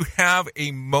 Maybe if you have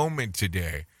a moment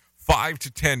today, 5 to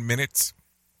 10 minutes,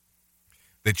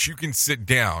 that you can sit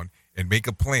down and make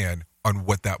a plan on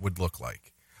what that would look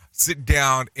like. Sit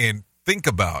down and think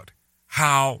about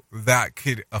how that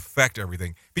could affect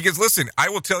everything. Because listen, I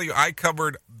will tell you, I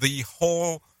covered the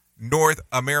whole North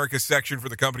America section for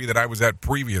the company that I was at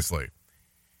previously.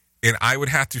 And I would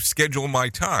have to schedule my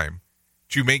time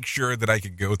to make sure that I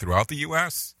could go throughout the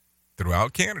U.S.,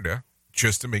 throughout Canada,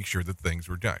 just to make sure that things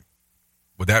were done.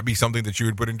 Would that be something that you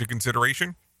would put into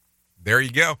consideration? There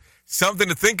you go. Something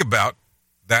to think about,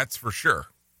 that's for sure.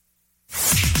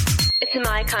 It's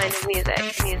my kind of music.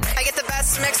 I get the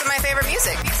best mix of my favorite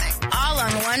music. All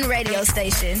on one radio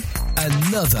station.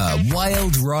 Another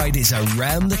wild ride is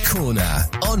around the corner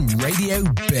on Radio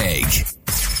Big.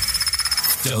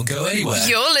 Don't go anywhere.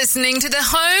 You're listening to the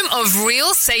home of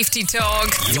real safety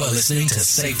talk. You're listening to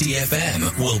Safety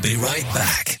FM. We'll be right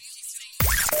back.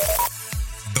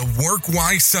 The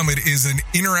WorkWise Summit is an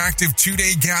interactive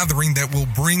 2-day gathering that will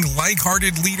bring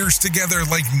like-hearted leaders together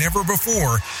like never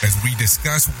before as we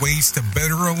discuss ways to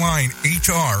better align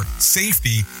HR,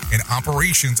 safety, and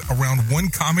operations around one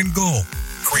common goal: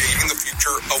 creating the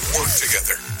future of work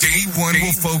together. Day 1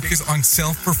 will focus on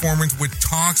self-performance with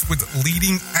talks with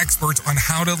leading experts on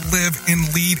how to live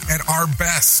and lead at our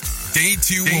best. Day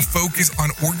 2 will focus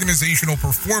on organizational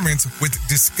performance with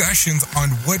discussions on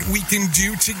what we can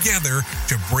do together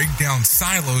to break down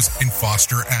silos and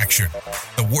foster action.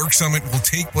 The Work Summit will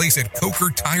take place at Coker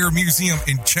Tire Museum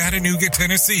in Chattanooga,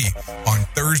 Tennessee on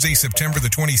Thursday, September the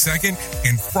 22nd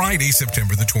and Friday,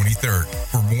 September the 23rd.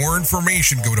 For more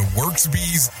information, go to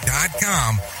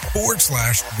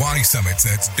workzbe.com/Y Summits.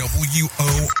 That's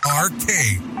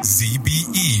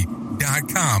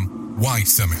WORKZBE.com Y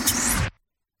Summit.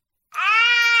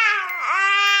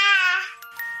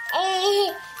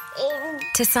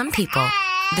 To some people,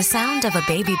 the sound of a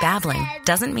baby babbling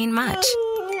doesn't mean much.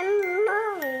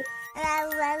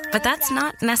 But that's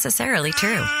not necessarily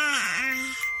true.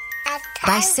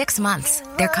 By 6 months,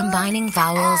 they're combining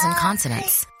vowels and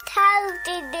consonants.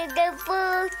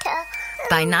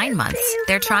 By 9 months,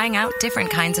 they're trying out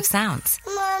different kinds of sounds.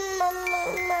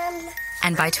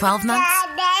 And by 12 months,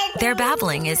 their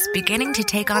babbling is beginning to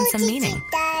take on some meaning.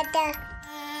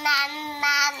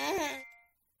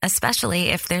 Especially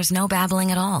if there's no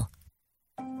babbling at all.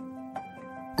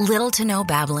 Little to no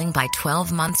babbling by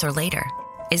 12 months or later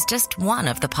is just one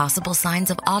of the possible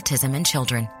signs of autism in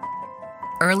children.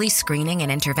 Early screening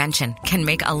and intervention can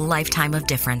make a lifetime of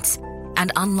difference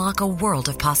and unlock a world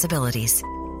of possibilities.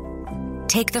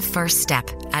 Take the first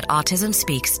step at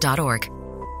autismspeaks.org.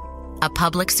 A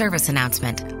public service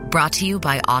announcement brought to you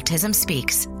by Autism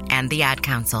Speaks and the Ad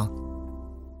Council.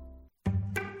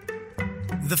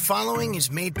 The following is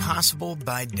made possible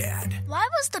by Dad. Why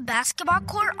was the basketball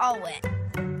court all wet?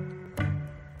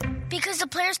 Because the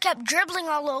players kept dribbling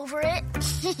all over it.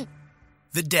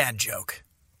 The dad joke.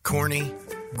 Corny,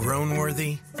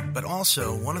 groan-worthy, but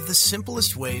also one of the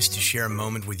simplest ways to share a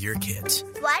moment with your kids.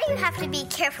 Why do you have to be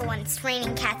careful when it's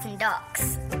raining cats and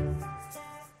dogs?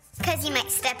 Because you might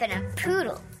step in a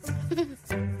poodle.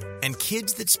 And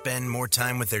kids that spend more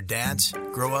time with their dads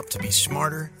grow up to be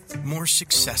smarter, more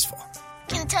successful.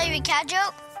 Can I tell you a cat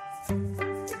joke?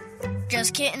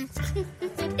 Just kidding.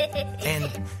 And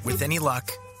with any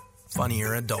luck,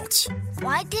 funnier adults.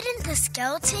 Why didn't the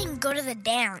skeleton go to the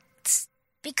dance?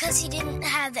 Because he didn't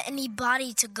have any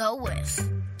body to go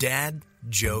with. Dad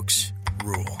jokes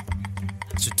rule.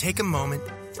 So take a moment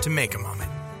to make a moment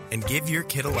and give your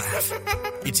kid a laugh.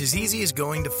 It's as easy as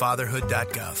going to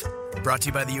fatherhood.gov. Brought to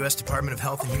you by the U.S. Department of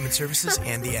Health and Human Services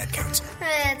and the Ad Council.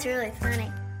 That's really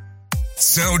funny.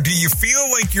 So do you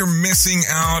feel like you're missing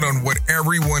out on what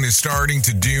everyone is starting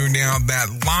to do now, that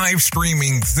live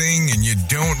streaming thing, and you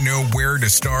don't know where to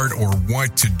start or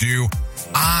what to do?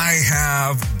 I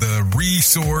have the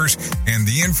resource and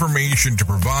the information to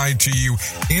provide to you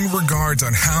in regards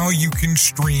on how you can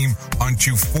stream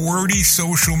onto 40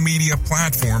 social media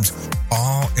platforms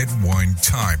all at one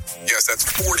time. Yes, that's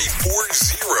 40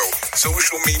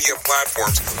 social media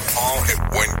platforms all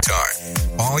at one time.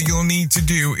 All you'll need to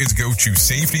do is go to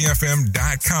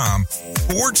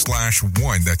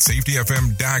safetyfm.com/1. That's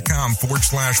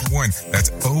safetyfm.com/1.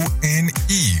 That's ONE.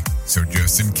 So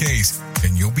just in case,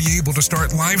 and you'll be able to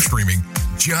start live streaming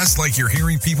just like you're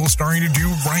hearing people starting to do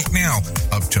right now,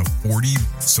 up to 40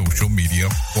 social media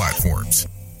platforms.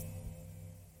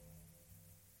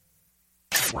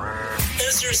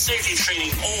 Is your safety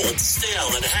training old,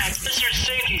 stale, and hacked? Is your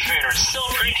safety trainer still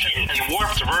preaching a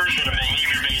warped version of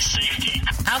behavior-based safety?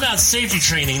 How about safety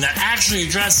training that actually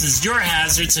addresses your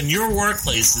hazards in your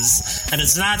workplaces and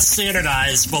is not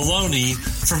standardized baloney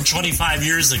from 25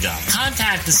 years ago?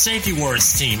 Contact the Safety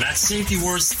Wars team at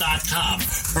safetywars.com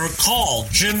or call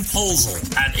Jim Posel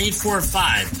at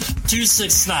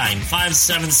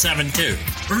 845-269-5772.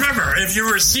 Remember, if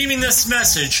you're receiving this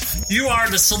message, you are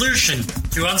the solution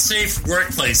to unsafe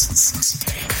workplaces.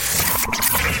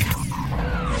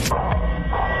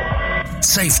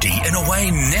 Safety in a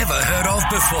way never heard of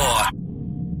before.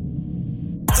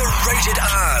 The Rated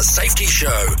R Safety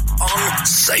Show on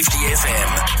Safety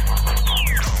FM.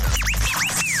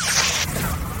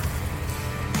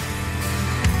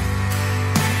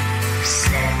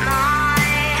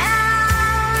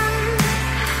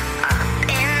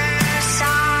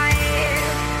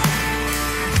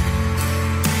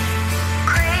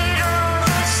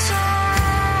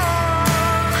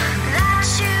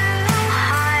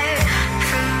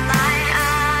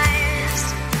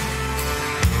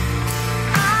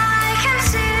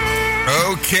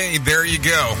 Okay, there you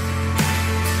go.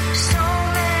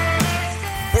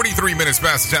 43 minutes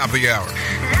past the top of the hour.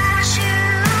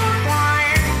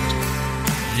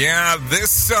 Yeah, this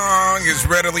song is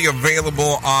readily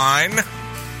available on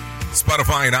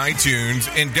Spotify and iTunes,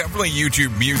 and definitely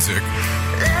YouTube Music.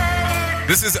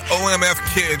 This is OMF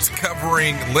Kids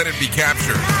covering Let It Be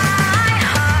Captured.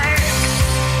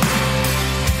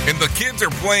 And the kids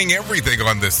are playing everything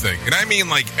on this thing. And I mean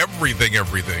like everything.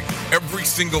 Every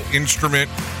single instrument.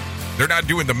 They're not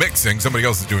doing the mixing. Somebody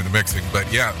else is doing the mixing.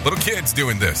 But yeah, little kids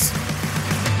doing this.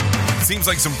 Seems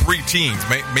like some pre-teens.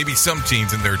 Maybe some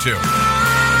teens in there too.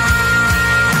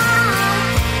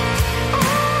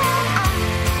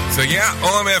 So yeah,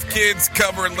 OMF Kids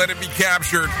cover Let It Be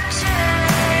Captured.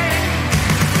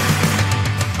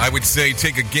 I would say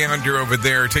take a gander over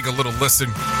there. Take a little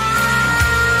listen.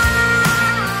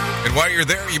 And while you're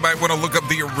there, you might want to look up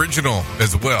the original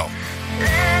as well.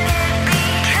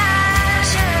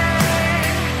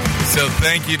 So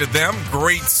thank you to them.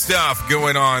 Great stuff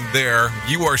going on there.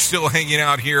 You are still hanging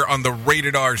out here on the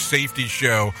Rated R Safety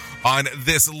Show on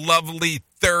this lovely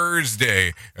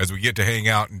Thursday as we get to hang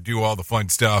out and do all the fun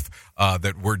stuff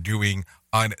that we're doing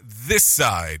on this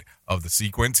side of the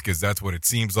sequence, because that's what it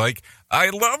seems like. I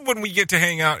love when we get to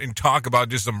hang out and talk about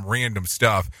just some random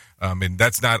stuff, and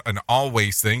that's not an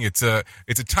always thing. It's a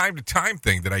time to time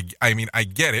thing that I mean I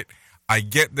get it. I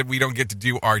get that we don't get to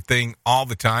do our thing all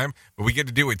the time, but we get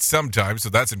to do it sometimes, so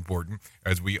that's important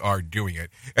as we are doing it.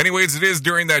 Anyways, it is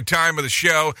during that time of the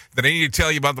show that I need to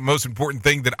tell you about the most important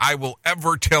thing that I will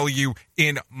ever tell you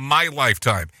in my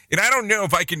lifetime. And I don't know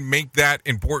if I can make that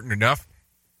important enough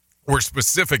or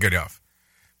specific enough,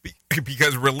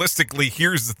 because realistically,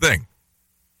 here's the thing.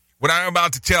 What I'm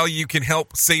about to tell you can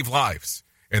help save lives.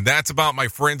 And that's about my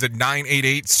friends at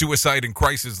 988 Suicide and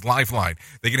Crisis Lifeline.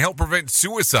 They can help prevent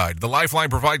suicide. The Lifeline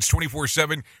provides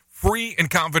 24/7 free and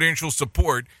confidential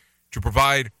support to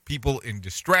provide people in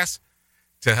distress,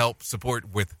 to help support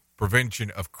with prevention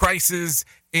of crisis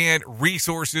and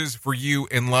resources for you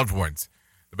and loved ones.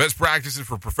 The best practices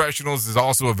for professionals is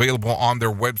also available on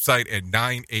their website at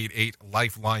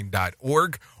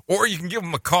 988lifeline.org, or you can give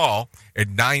them a call at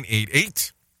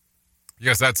 988.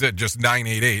 Yes, that's it, just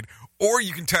 988. Or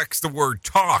you can text the word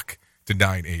TALK to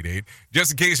 988. Just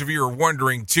in case if you were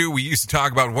wondering, too, we used to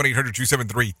talk about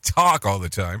 1-800-273-TALK all the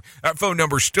time. That phone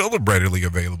number is still readily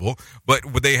available, but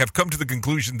they have come to the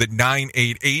conclusion that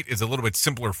 988 is a little bit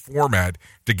simpler format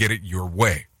to get it your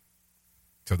way.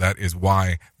 So that is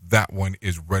why that one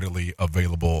is readily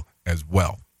available as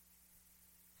well.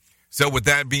 So with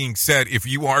that being said, if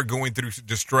you are going through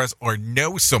distress or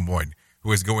know someone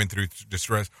who is going through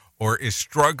distress or is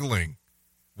struggling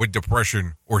with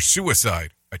depression or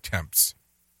suicide attempts,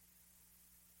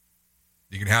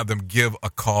 you can have them give a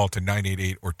call to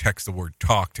 988 or text the word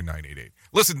TALK to 988.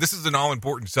 Listen, this is an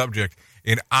all-important subject,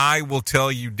 And I will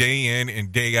tell you day in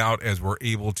and day out as we're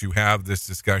able to have this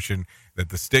discussion that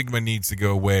the stigma needs to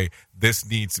go away. This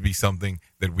needs to be something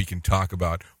that we can talk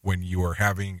about when you are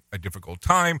having a difficult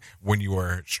time, when you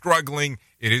are struggling.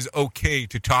 It is okay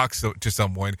to talk to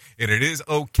someone, and it is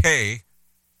okay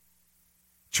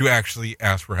to actually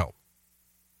ask for help.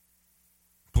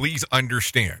 Please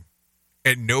understand,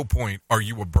 at no point are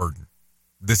you a burden.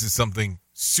 This is something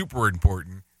super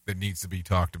important that needs to be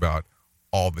talked about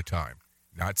all the time.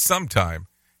 Not sometime,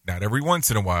 not every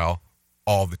once in a while,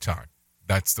 all the time.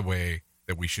 That's the way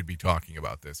that we should be talking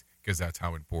about this, because that's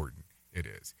how important it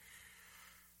is.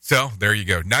 So there you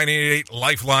go,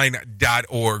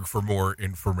 988lifeline.org for more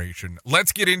information.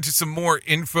 Let's get into some more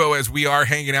info as we are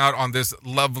hanging out on this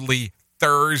lovely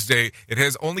Thursday. It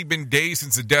has only been days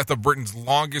since the death of Britain's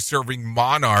longest-serving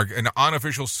monarch. An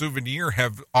unofficial souvenir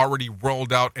have already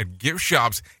rolled out at gift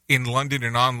shops in London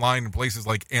and online in places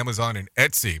like Amazon and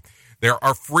Etsy. There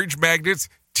are fridge magnets,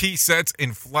 tea sets,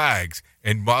 and flags,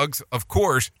 and mugs, of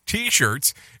course,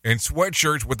 T-shirts and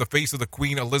sweatshirts with the face of the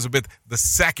Queen Elizabeth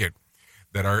II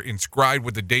that are inscribed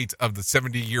with the dates of the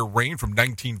 70-year reign from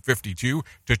 1952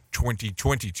 to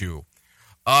 2022.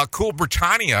 Cool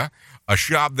Britannia, a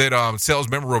shop that sells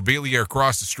memorabilia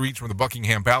across the streets from the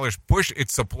Buckingham Palace, pushed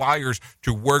its suppliers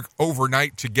to work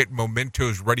overnight to get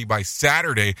mementos ready by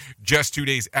Saturday, just 2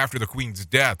 days after the Queen's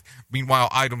death. Meanwhile,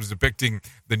 items depicting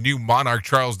the new monarch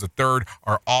Charles III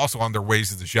are also on their ways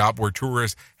to the shop, where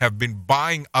tourists have been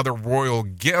buying other royal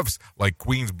gifts like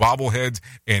Queen's bobbleheads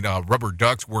and rubber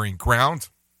ducks wearing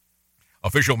crowns.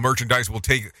 Official merchandise will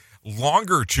take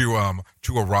longer to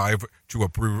arrive to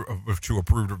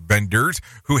approved vendors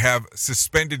who have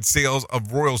suspended sales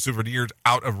of royal souvenirs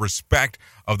out of respect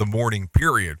of the mourning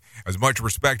period. As much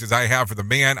respect as I have for the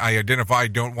man I identify,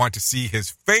 don't want to see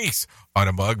his face on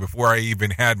a mug before I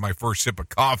even had my first sip of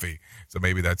coffee. So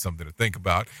maybe that's something to think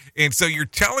about. And so you're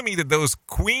telling me that those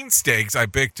Queen steaks I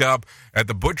picked up at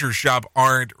the butcher shop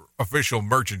aren't official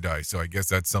merchandise. So I guess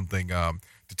that's something to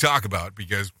talk about,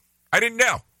 because I didn't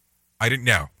know.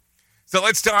 So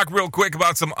let's talk real quick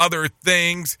about some other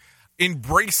things.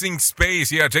 Embracing space.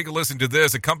 Yeah, take a listen to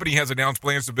this. A company has announced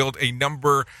plans to build a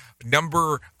number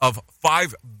of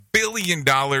 $5 billion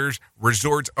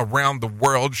resorts around the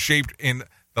world shaped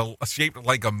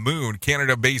like a moon.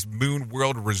 Canada-based Moon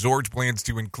World Resorts plans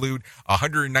to include a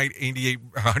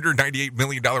 $198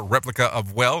 million replica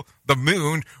of, well, the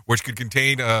moon, which could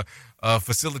contain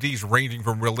facilities ranging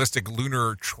from realistic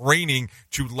lunar training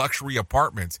to luxury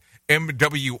apartments.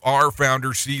 MWR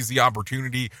founder sees the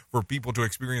opportunity for people to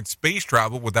experience space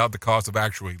travel without the cost of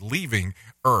actually leaving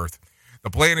Earth. The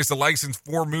plan is to license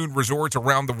 4 moon resorts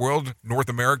around the world: North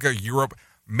America, Europe,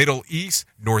 Middle East,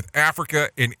 North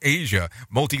Africa, and Asia.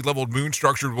 Multi-leveled moon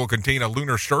structures will contain a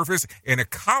lunar surface and a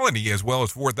colony, as well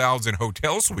as 4,000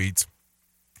 hotel suites.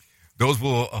 Those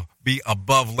will be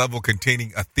above level,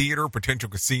 containing a theater, potential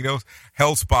casinos,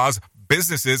 health spas,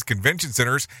 businesses, convention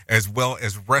centers, as well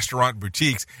as restaurant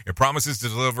boutiques. It promises to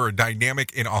deliver a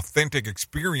dynamic and authentic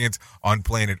experience on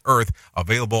planet Earth,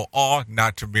 available all,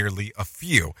 not to merely a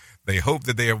few. They hope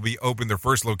that they will be open their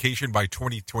first location by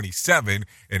 2027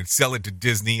 and sell it to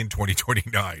Disney in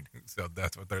 2029. So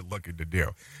that's what they're looking to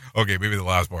do. Okay, maybe the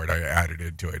last part I added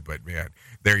into it, but man,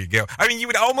 there you go. I mean, you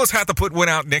would almost have to put one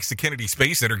out next to Kennedy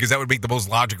Space Center, because that would make the most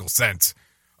logical sense.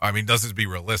 I mean, does this be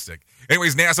realistic?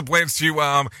 Anyways, NASA plans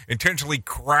to intentionally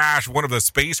crash one of the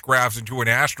spacecrafts into an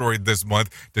asteroid this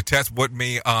month to test what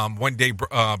may one day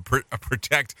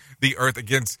protect the Earth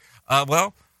against,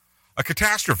 a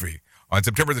catastrophe. On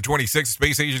September the 26th, the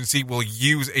Space Agency will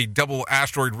use a double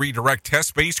asteroid redirect test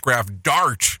spacecraft,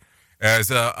 DART,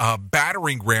 as a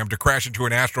battering ram to crash into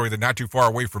an asteroid that's not too far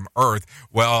away from Earth.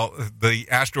 Well, the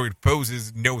asteroid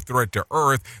poses no threat to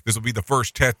Earth. This will be the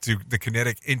first test to the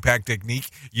kinetic impact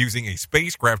technique using a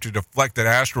spacecraft to deflect that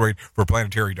asteroid for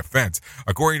planetary defense.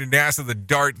 According to NASA, the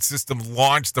DART system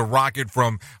launched the rocket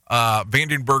from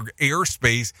Vandenberg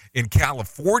Airspace in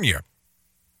California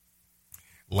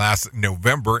last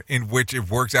November, in which it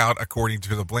works out according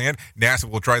to the plan. NASA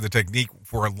will try the technique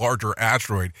for a larger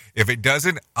asteroid. If it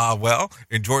doesn't,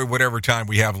 enjoy whatever time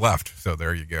we have left. So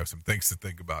there you go. Some things to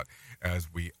think about as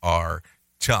we are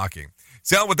talking.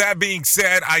 So with that being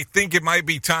said, I think it might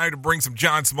be time to bring some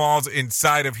John Smalls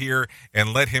inside of here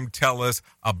and let him tell us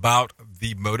about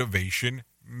the Motivation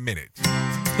Minute.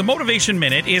 The Motivation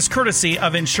Minute is courtesy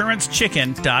of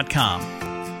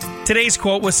InsuranceChicken.com. Today's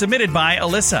quote was submitted by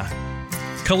Alyssa.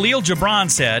 Khalil Gibran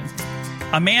said,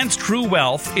 "A man's true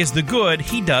wealth is the good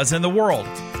he does in the world."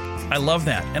 I love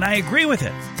that, and I agree with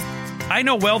it. I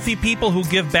know wealthy people who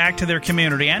give back to their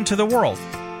community and to the world.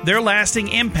 Their lasting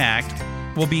impact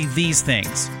will be these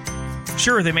things: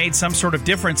 Sure, they made some sort of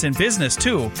difference in business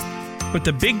too, but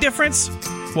the big difference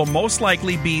will most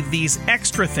likely be these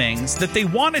extra things that they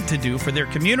wanted to do for their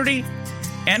community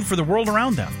and for the world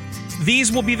around them.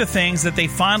 These will be the things that they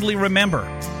fondly remember.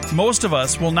 Most of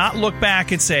us will not look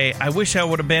back and say, I wish I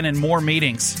would have been in more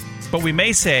meetings. But we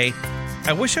may say,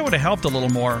 I wish I would have helped a little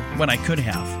more when I could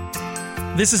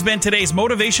have. This has been today's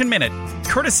Motivation Minute,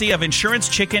 courtesy of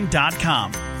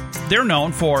InsuranceChicken.com. They're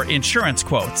known for insurance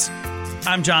quotes.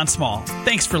 I'm John Small.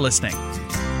 Thanks for listening.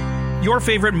 Your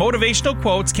favorite motivational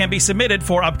quotes can be submitted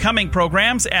for upcoming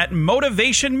programs at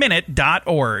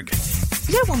motivationminute.org.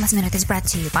 Your Wellness Minute is brought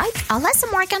to you by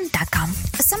AlessaMorgan.com.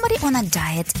 Somebody on a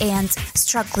diet and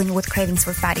struggling with cravings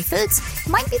for fatty foods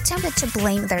might be tempted to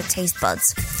blame their taste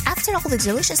buds. After all, the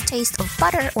delicious taste of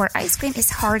butter or ice cream is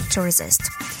hard to resist.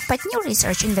 But new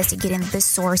research investigating the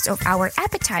source of our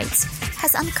appetites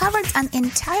has uncovered an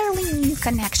entirely new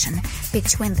connection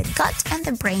between the gut and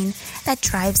the brain that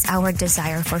drives our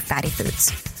desire for fatty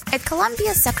foods. At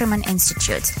Columbia Zuckerman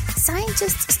Institute,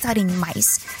 scientists studying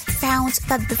mice found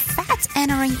that the fat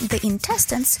entering the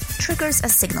intestines triggers a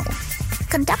signal.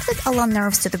 Conducted along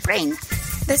nerves to the brain,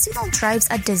 the signal drives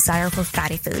a desire for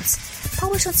fatty foods.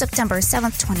 Published on September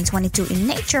 7, 2022 in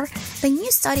Nature, the new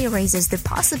study raises the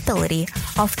possibility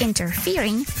of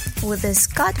interfering with this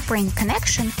gut-brain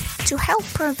connection to help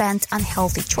prevent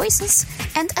unhealthy choices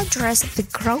and address the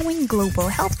growing global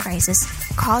health crisis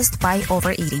caused by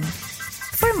overeating.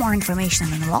 For more information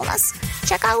on wellness,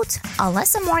 check out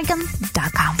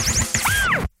AlessaMorgan.com.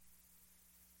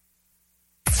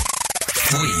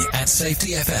 We at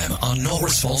Safety FM are not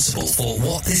responsible for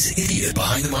what this idiot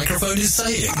behind the microphone is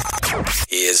saying.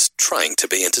 He is trying to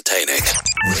be entertaining.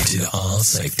 Rated R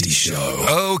Safety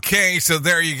Show. Okay, so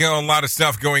there you go. A lot of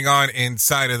stuff going on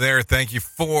inside of there. Thank you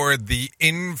for the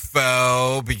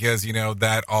info, because, you know,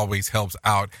 that always helps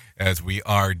out as we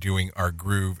are doing our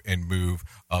groove and move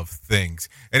of things.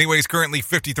 Anyways, currently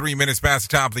 53 minutes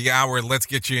past the top of the hour. Let's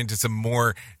get you into some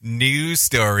more news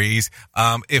stories,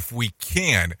 if we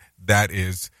can. That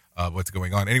is what's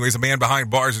going on. Anyways, a man behind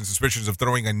bars on suspicions of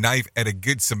throwing a knife at a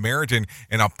Good Samaritan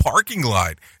in a parking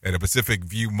lot at a Pacific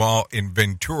View Mall in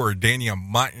Ventura. Daniel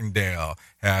Martindale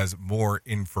has more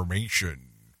information.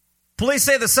 Police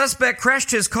say the suspect crashed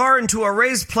his car into a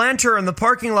raised planter in the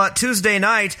parking lot Tuesday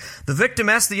night. The victim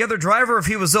asked the other driver if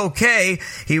he was okay.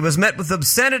 He was met with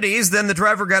obscenities. Then the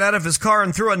driver got out of his car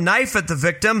and threw a knife at the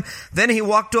victim. Then he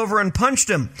walked over and punched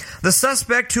him. The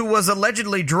suspect, who was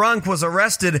allegedly drunk, was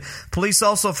arrested. Police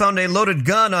also found a loaded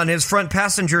gun on his front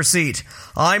passenger seat.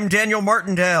 I'm Daniel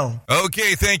Martindale.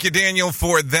 Okay, thank you, Daniel,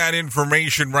 for that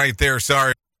information right there.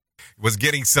 Sorry, was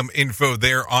getting some info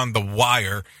there on the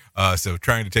wire. So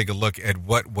trying to take a look at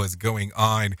what was going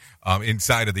on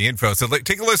inside of the info. So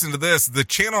take a listen to this. The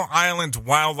Channel Islands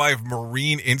Wildlife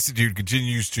Marine Institute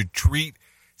continues to treat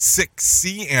sick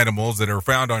sea animals that are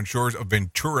found on shores of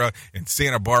Ventura and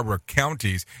Santa Barbara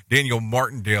counties. Daniel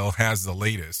Martindale has the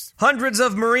latest. Hundreds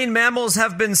of marine mammals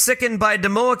have been sickened by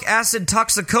domoic acid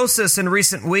toxicosis in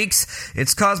recent weeks.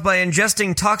 It's caused by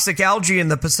ingesting toxic algae in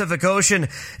the Pacific Ocean.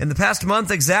 In the past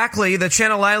month exactly, the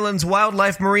Channel Islands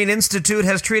Wildlife Marine Institute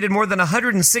has treated more than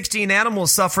 116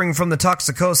 animals suffering from the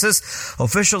toxicosis.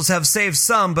 Officials have saved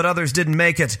some, but others didn't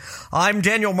make it. I'm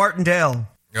Daniel Martindale.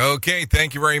 Okay,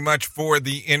 thank you very much for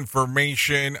the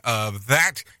information of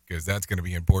that, because that's going to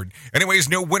be important. Anyways,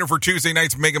 no winner for Tuesday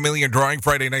night's Mega Million drawing.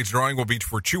 Friday night's drawing will be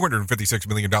for $256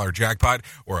 million jackpot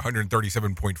or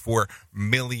 $137.4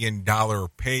 million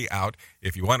payout.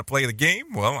 If you want to play the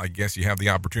game, well, I guess you have the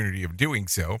opportunity of doing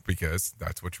so, because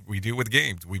that's what we do with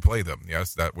games. We play them.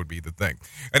 Yes, that would be the thing.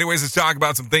 Anyways, let's talk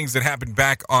about some things that happened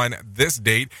back on this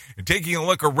date. And taking a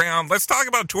look around, let's talk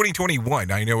about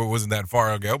 2021. I know it wasn't that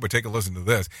far ago, but take a listen to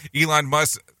this. Elon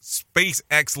Musk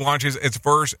SpaceX launches its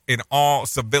first in all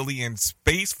civilian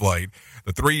space flight.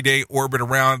 The 3-day orbit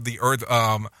around the Earth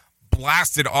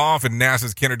blasted off in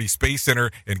NASA's Kennedy Space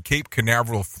Center in Cape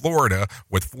Canaveral, Florida,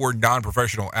 with 4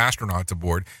 non-professional astronauts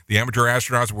aboard. The amateur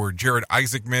astronauts were Jared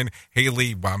Isaacman,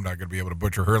 Haley, I'm not going to be able to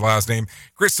butcher her last name,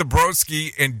 Chris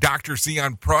Zabrowski, and Dr.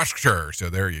 Sion Proscher. So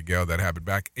there you go. That happened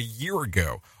back a year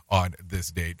ago on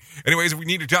this date. Anyways, if we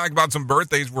need to talk about some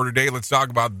birthdays for today, let's talk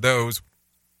about those.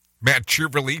 Matt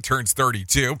Cheverly turns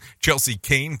 32, Chelsea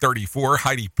Kane, 34,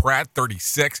 Heidi Pratt,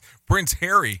 36, Prince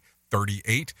Harry,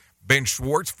 38, Ben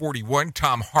Schwartz, 41,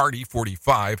 Tom Hardy,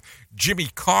 45, Jimmy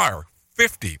Carr,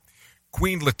 50,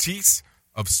 Queen Latifah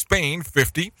of Spain,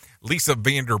 50, Lisa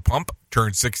Vanderpump,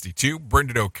 turned 62,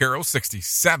 Brendan O'Carroll,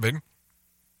 67,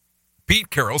 Pete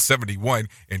Carroll, 71,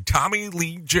 and Tommy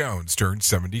Lee Jones turned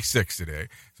 76 today.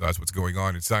 So that's what's going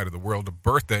on inside of the world of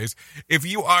birthdays. If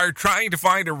you are trying to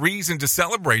find a reason to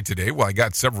celebrate today, well, I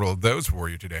got several of those for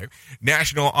you today.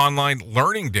 National Online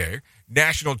Learning Day,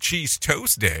 National Cheese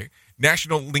Toast Day,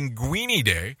 National Linguine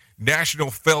Day,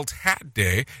 National Felt Hat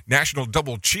Day, National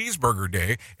Double Cheeseburger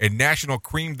Day, and National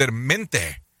Cream de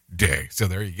Mente Day. So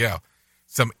there you go.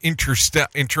 Some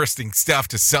interesting stuff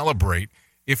to celebrate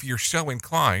if you're so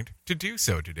inclined to do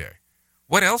so today.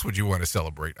 What else would you want to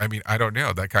celebrate? I mean, I don't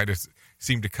know. That kind of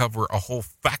seemed to cover a whole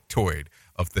factoid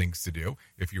of things to do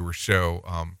if you were so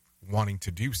wanting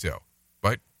to do so.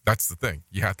 But that's the thing.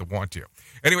 You have to want to.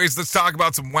 Anyways, let's talk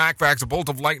about some whack facts. A bolt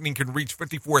of lightning can reach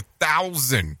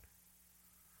 54,000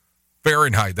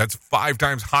 Fahrenheit. That's 5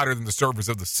 times hotter than the surface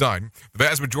of the sun. The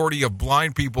vast majority of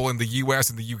blind people in the U.S.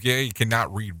 and the UK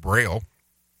cannot read Braille.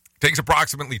 It takes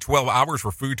approximately 12 hours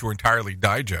for food to entirely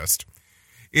digest.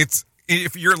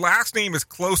 If your last name is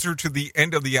closer to the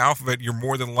end of the alphabet, you're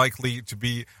more than likely to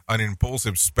be an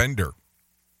impulsive spender.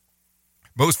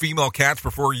 Most female cats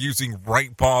prefer using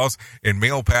right paws, and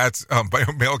male cats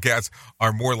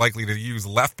are more likely to use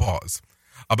left paws.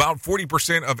 About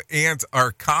 40% of ants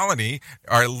our colony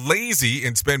are lazy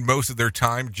and spend most of their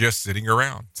time just sitting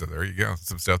around. So there you go.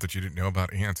 Some stuff that you didn't know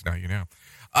about ants, now you know.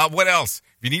 What else?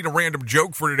 If you need a random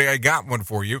joke for today, I got one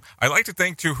for you. I'd like to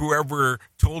thank to whoever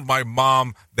told my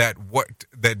mom that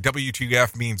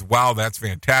WTF means, wow, that's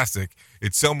fantastic.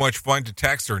 It's so much fun to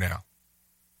text her now.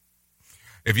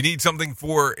 If you need something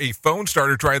for a phone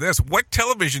starter, try this. What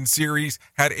television series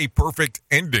had a perfect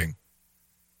ending?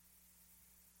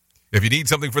 If you need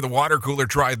something for the water cooler,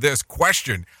 try this.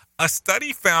 Question. A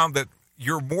study found that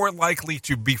you're more likely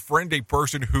to befriend a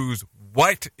person whose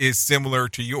what is similar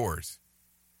to yours?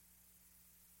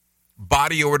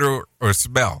 Body odor or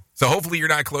smell. So hopefully you're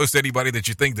not close to anybody that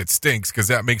you think that stinks, because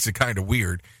that makes it kind of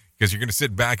weird, because you're going to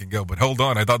sit back and go, but hold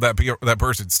on, I thought that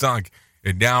person stunk,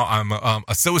 and now I'm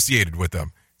associated with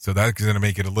them. So that's going to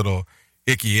make it a little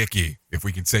icky, if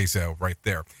we can say so right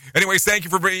there. Anyways, thank you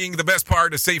for being the best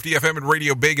part of Safety FM and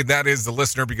Radio Big, and that is the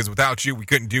listener, because without you, we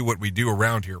couldn't do what we do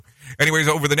around here. Anyways,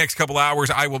 over the next couple hours,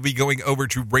 I will be going over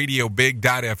to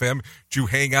radiobig.fm to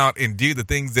hang out and do the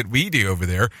things that we do over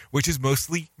there, which is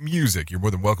mostly music. You're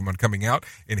more than welcome on coming out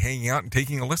and hanging out and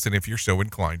taking a listen if you're so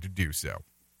inclined to do so.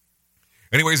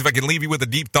 Anyways, if I can leave you with a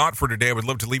deep thought for today, I would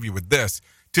love to leave you with this.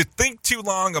 To think too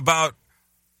long about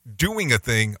doing a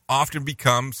thing often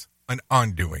becomes an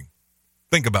undoing.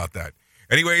 Think about that.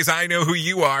 Anyways, I know who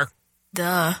you are.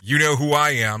 Duh. You know who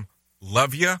I am.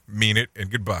 Love ya, mean it, and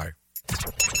goodbye.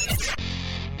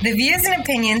 The views and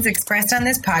opinions expressed on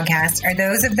this podcast are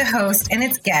those of the host and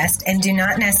its guest and do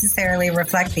not necessarily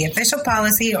reflect the official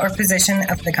policy or position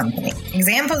of the company.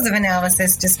 Examples of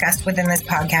analysis discussed within this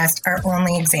podcast are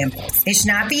only examples. They should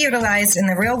not be utilized in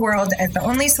the real world as the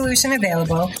only solution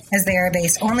available, as they are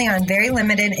based only on very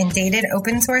limited and dated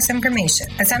open source information.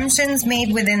 Assumptions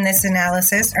made within this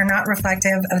analysis are not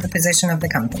reflective of the position of the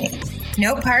company.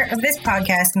 No part of this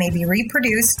podcast may be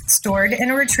reproduced, stored in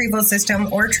a retrieval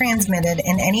system, or transmitted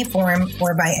in any form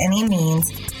or by any means,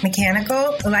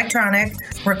 mechanical, electronic,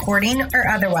 recording, or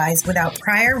otherwise, without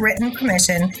prior written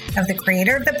permission of the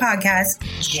creator of the podcast,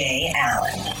 Jay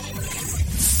Allen.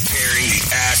 Tearing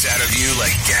the ass out of you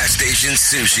like gas station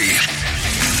sushi.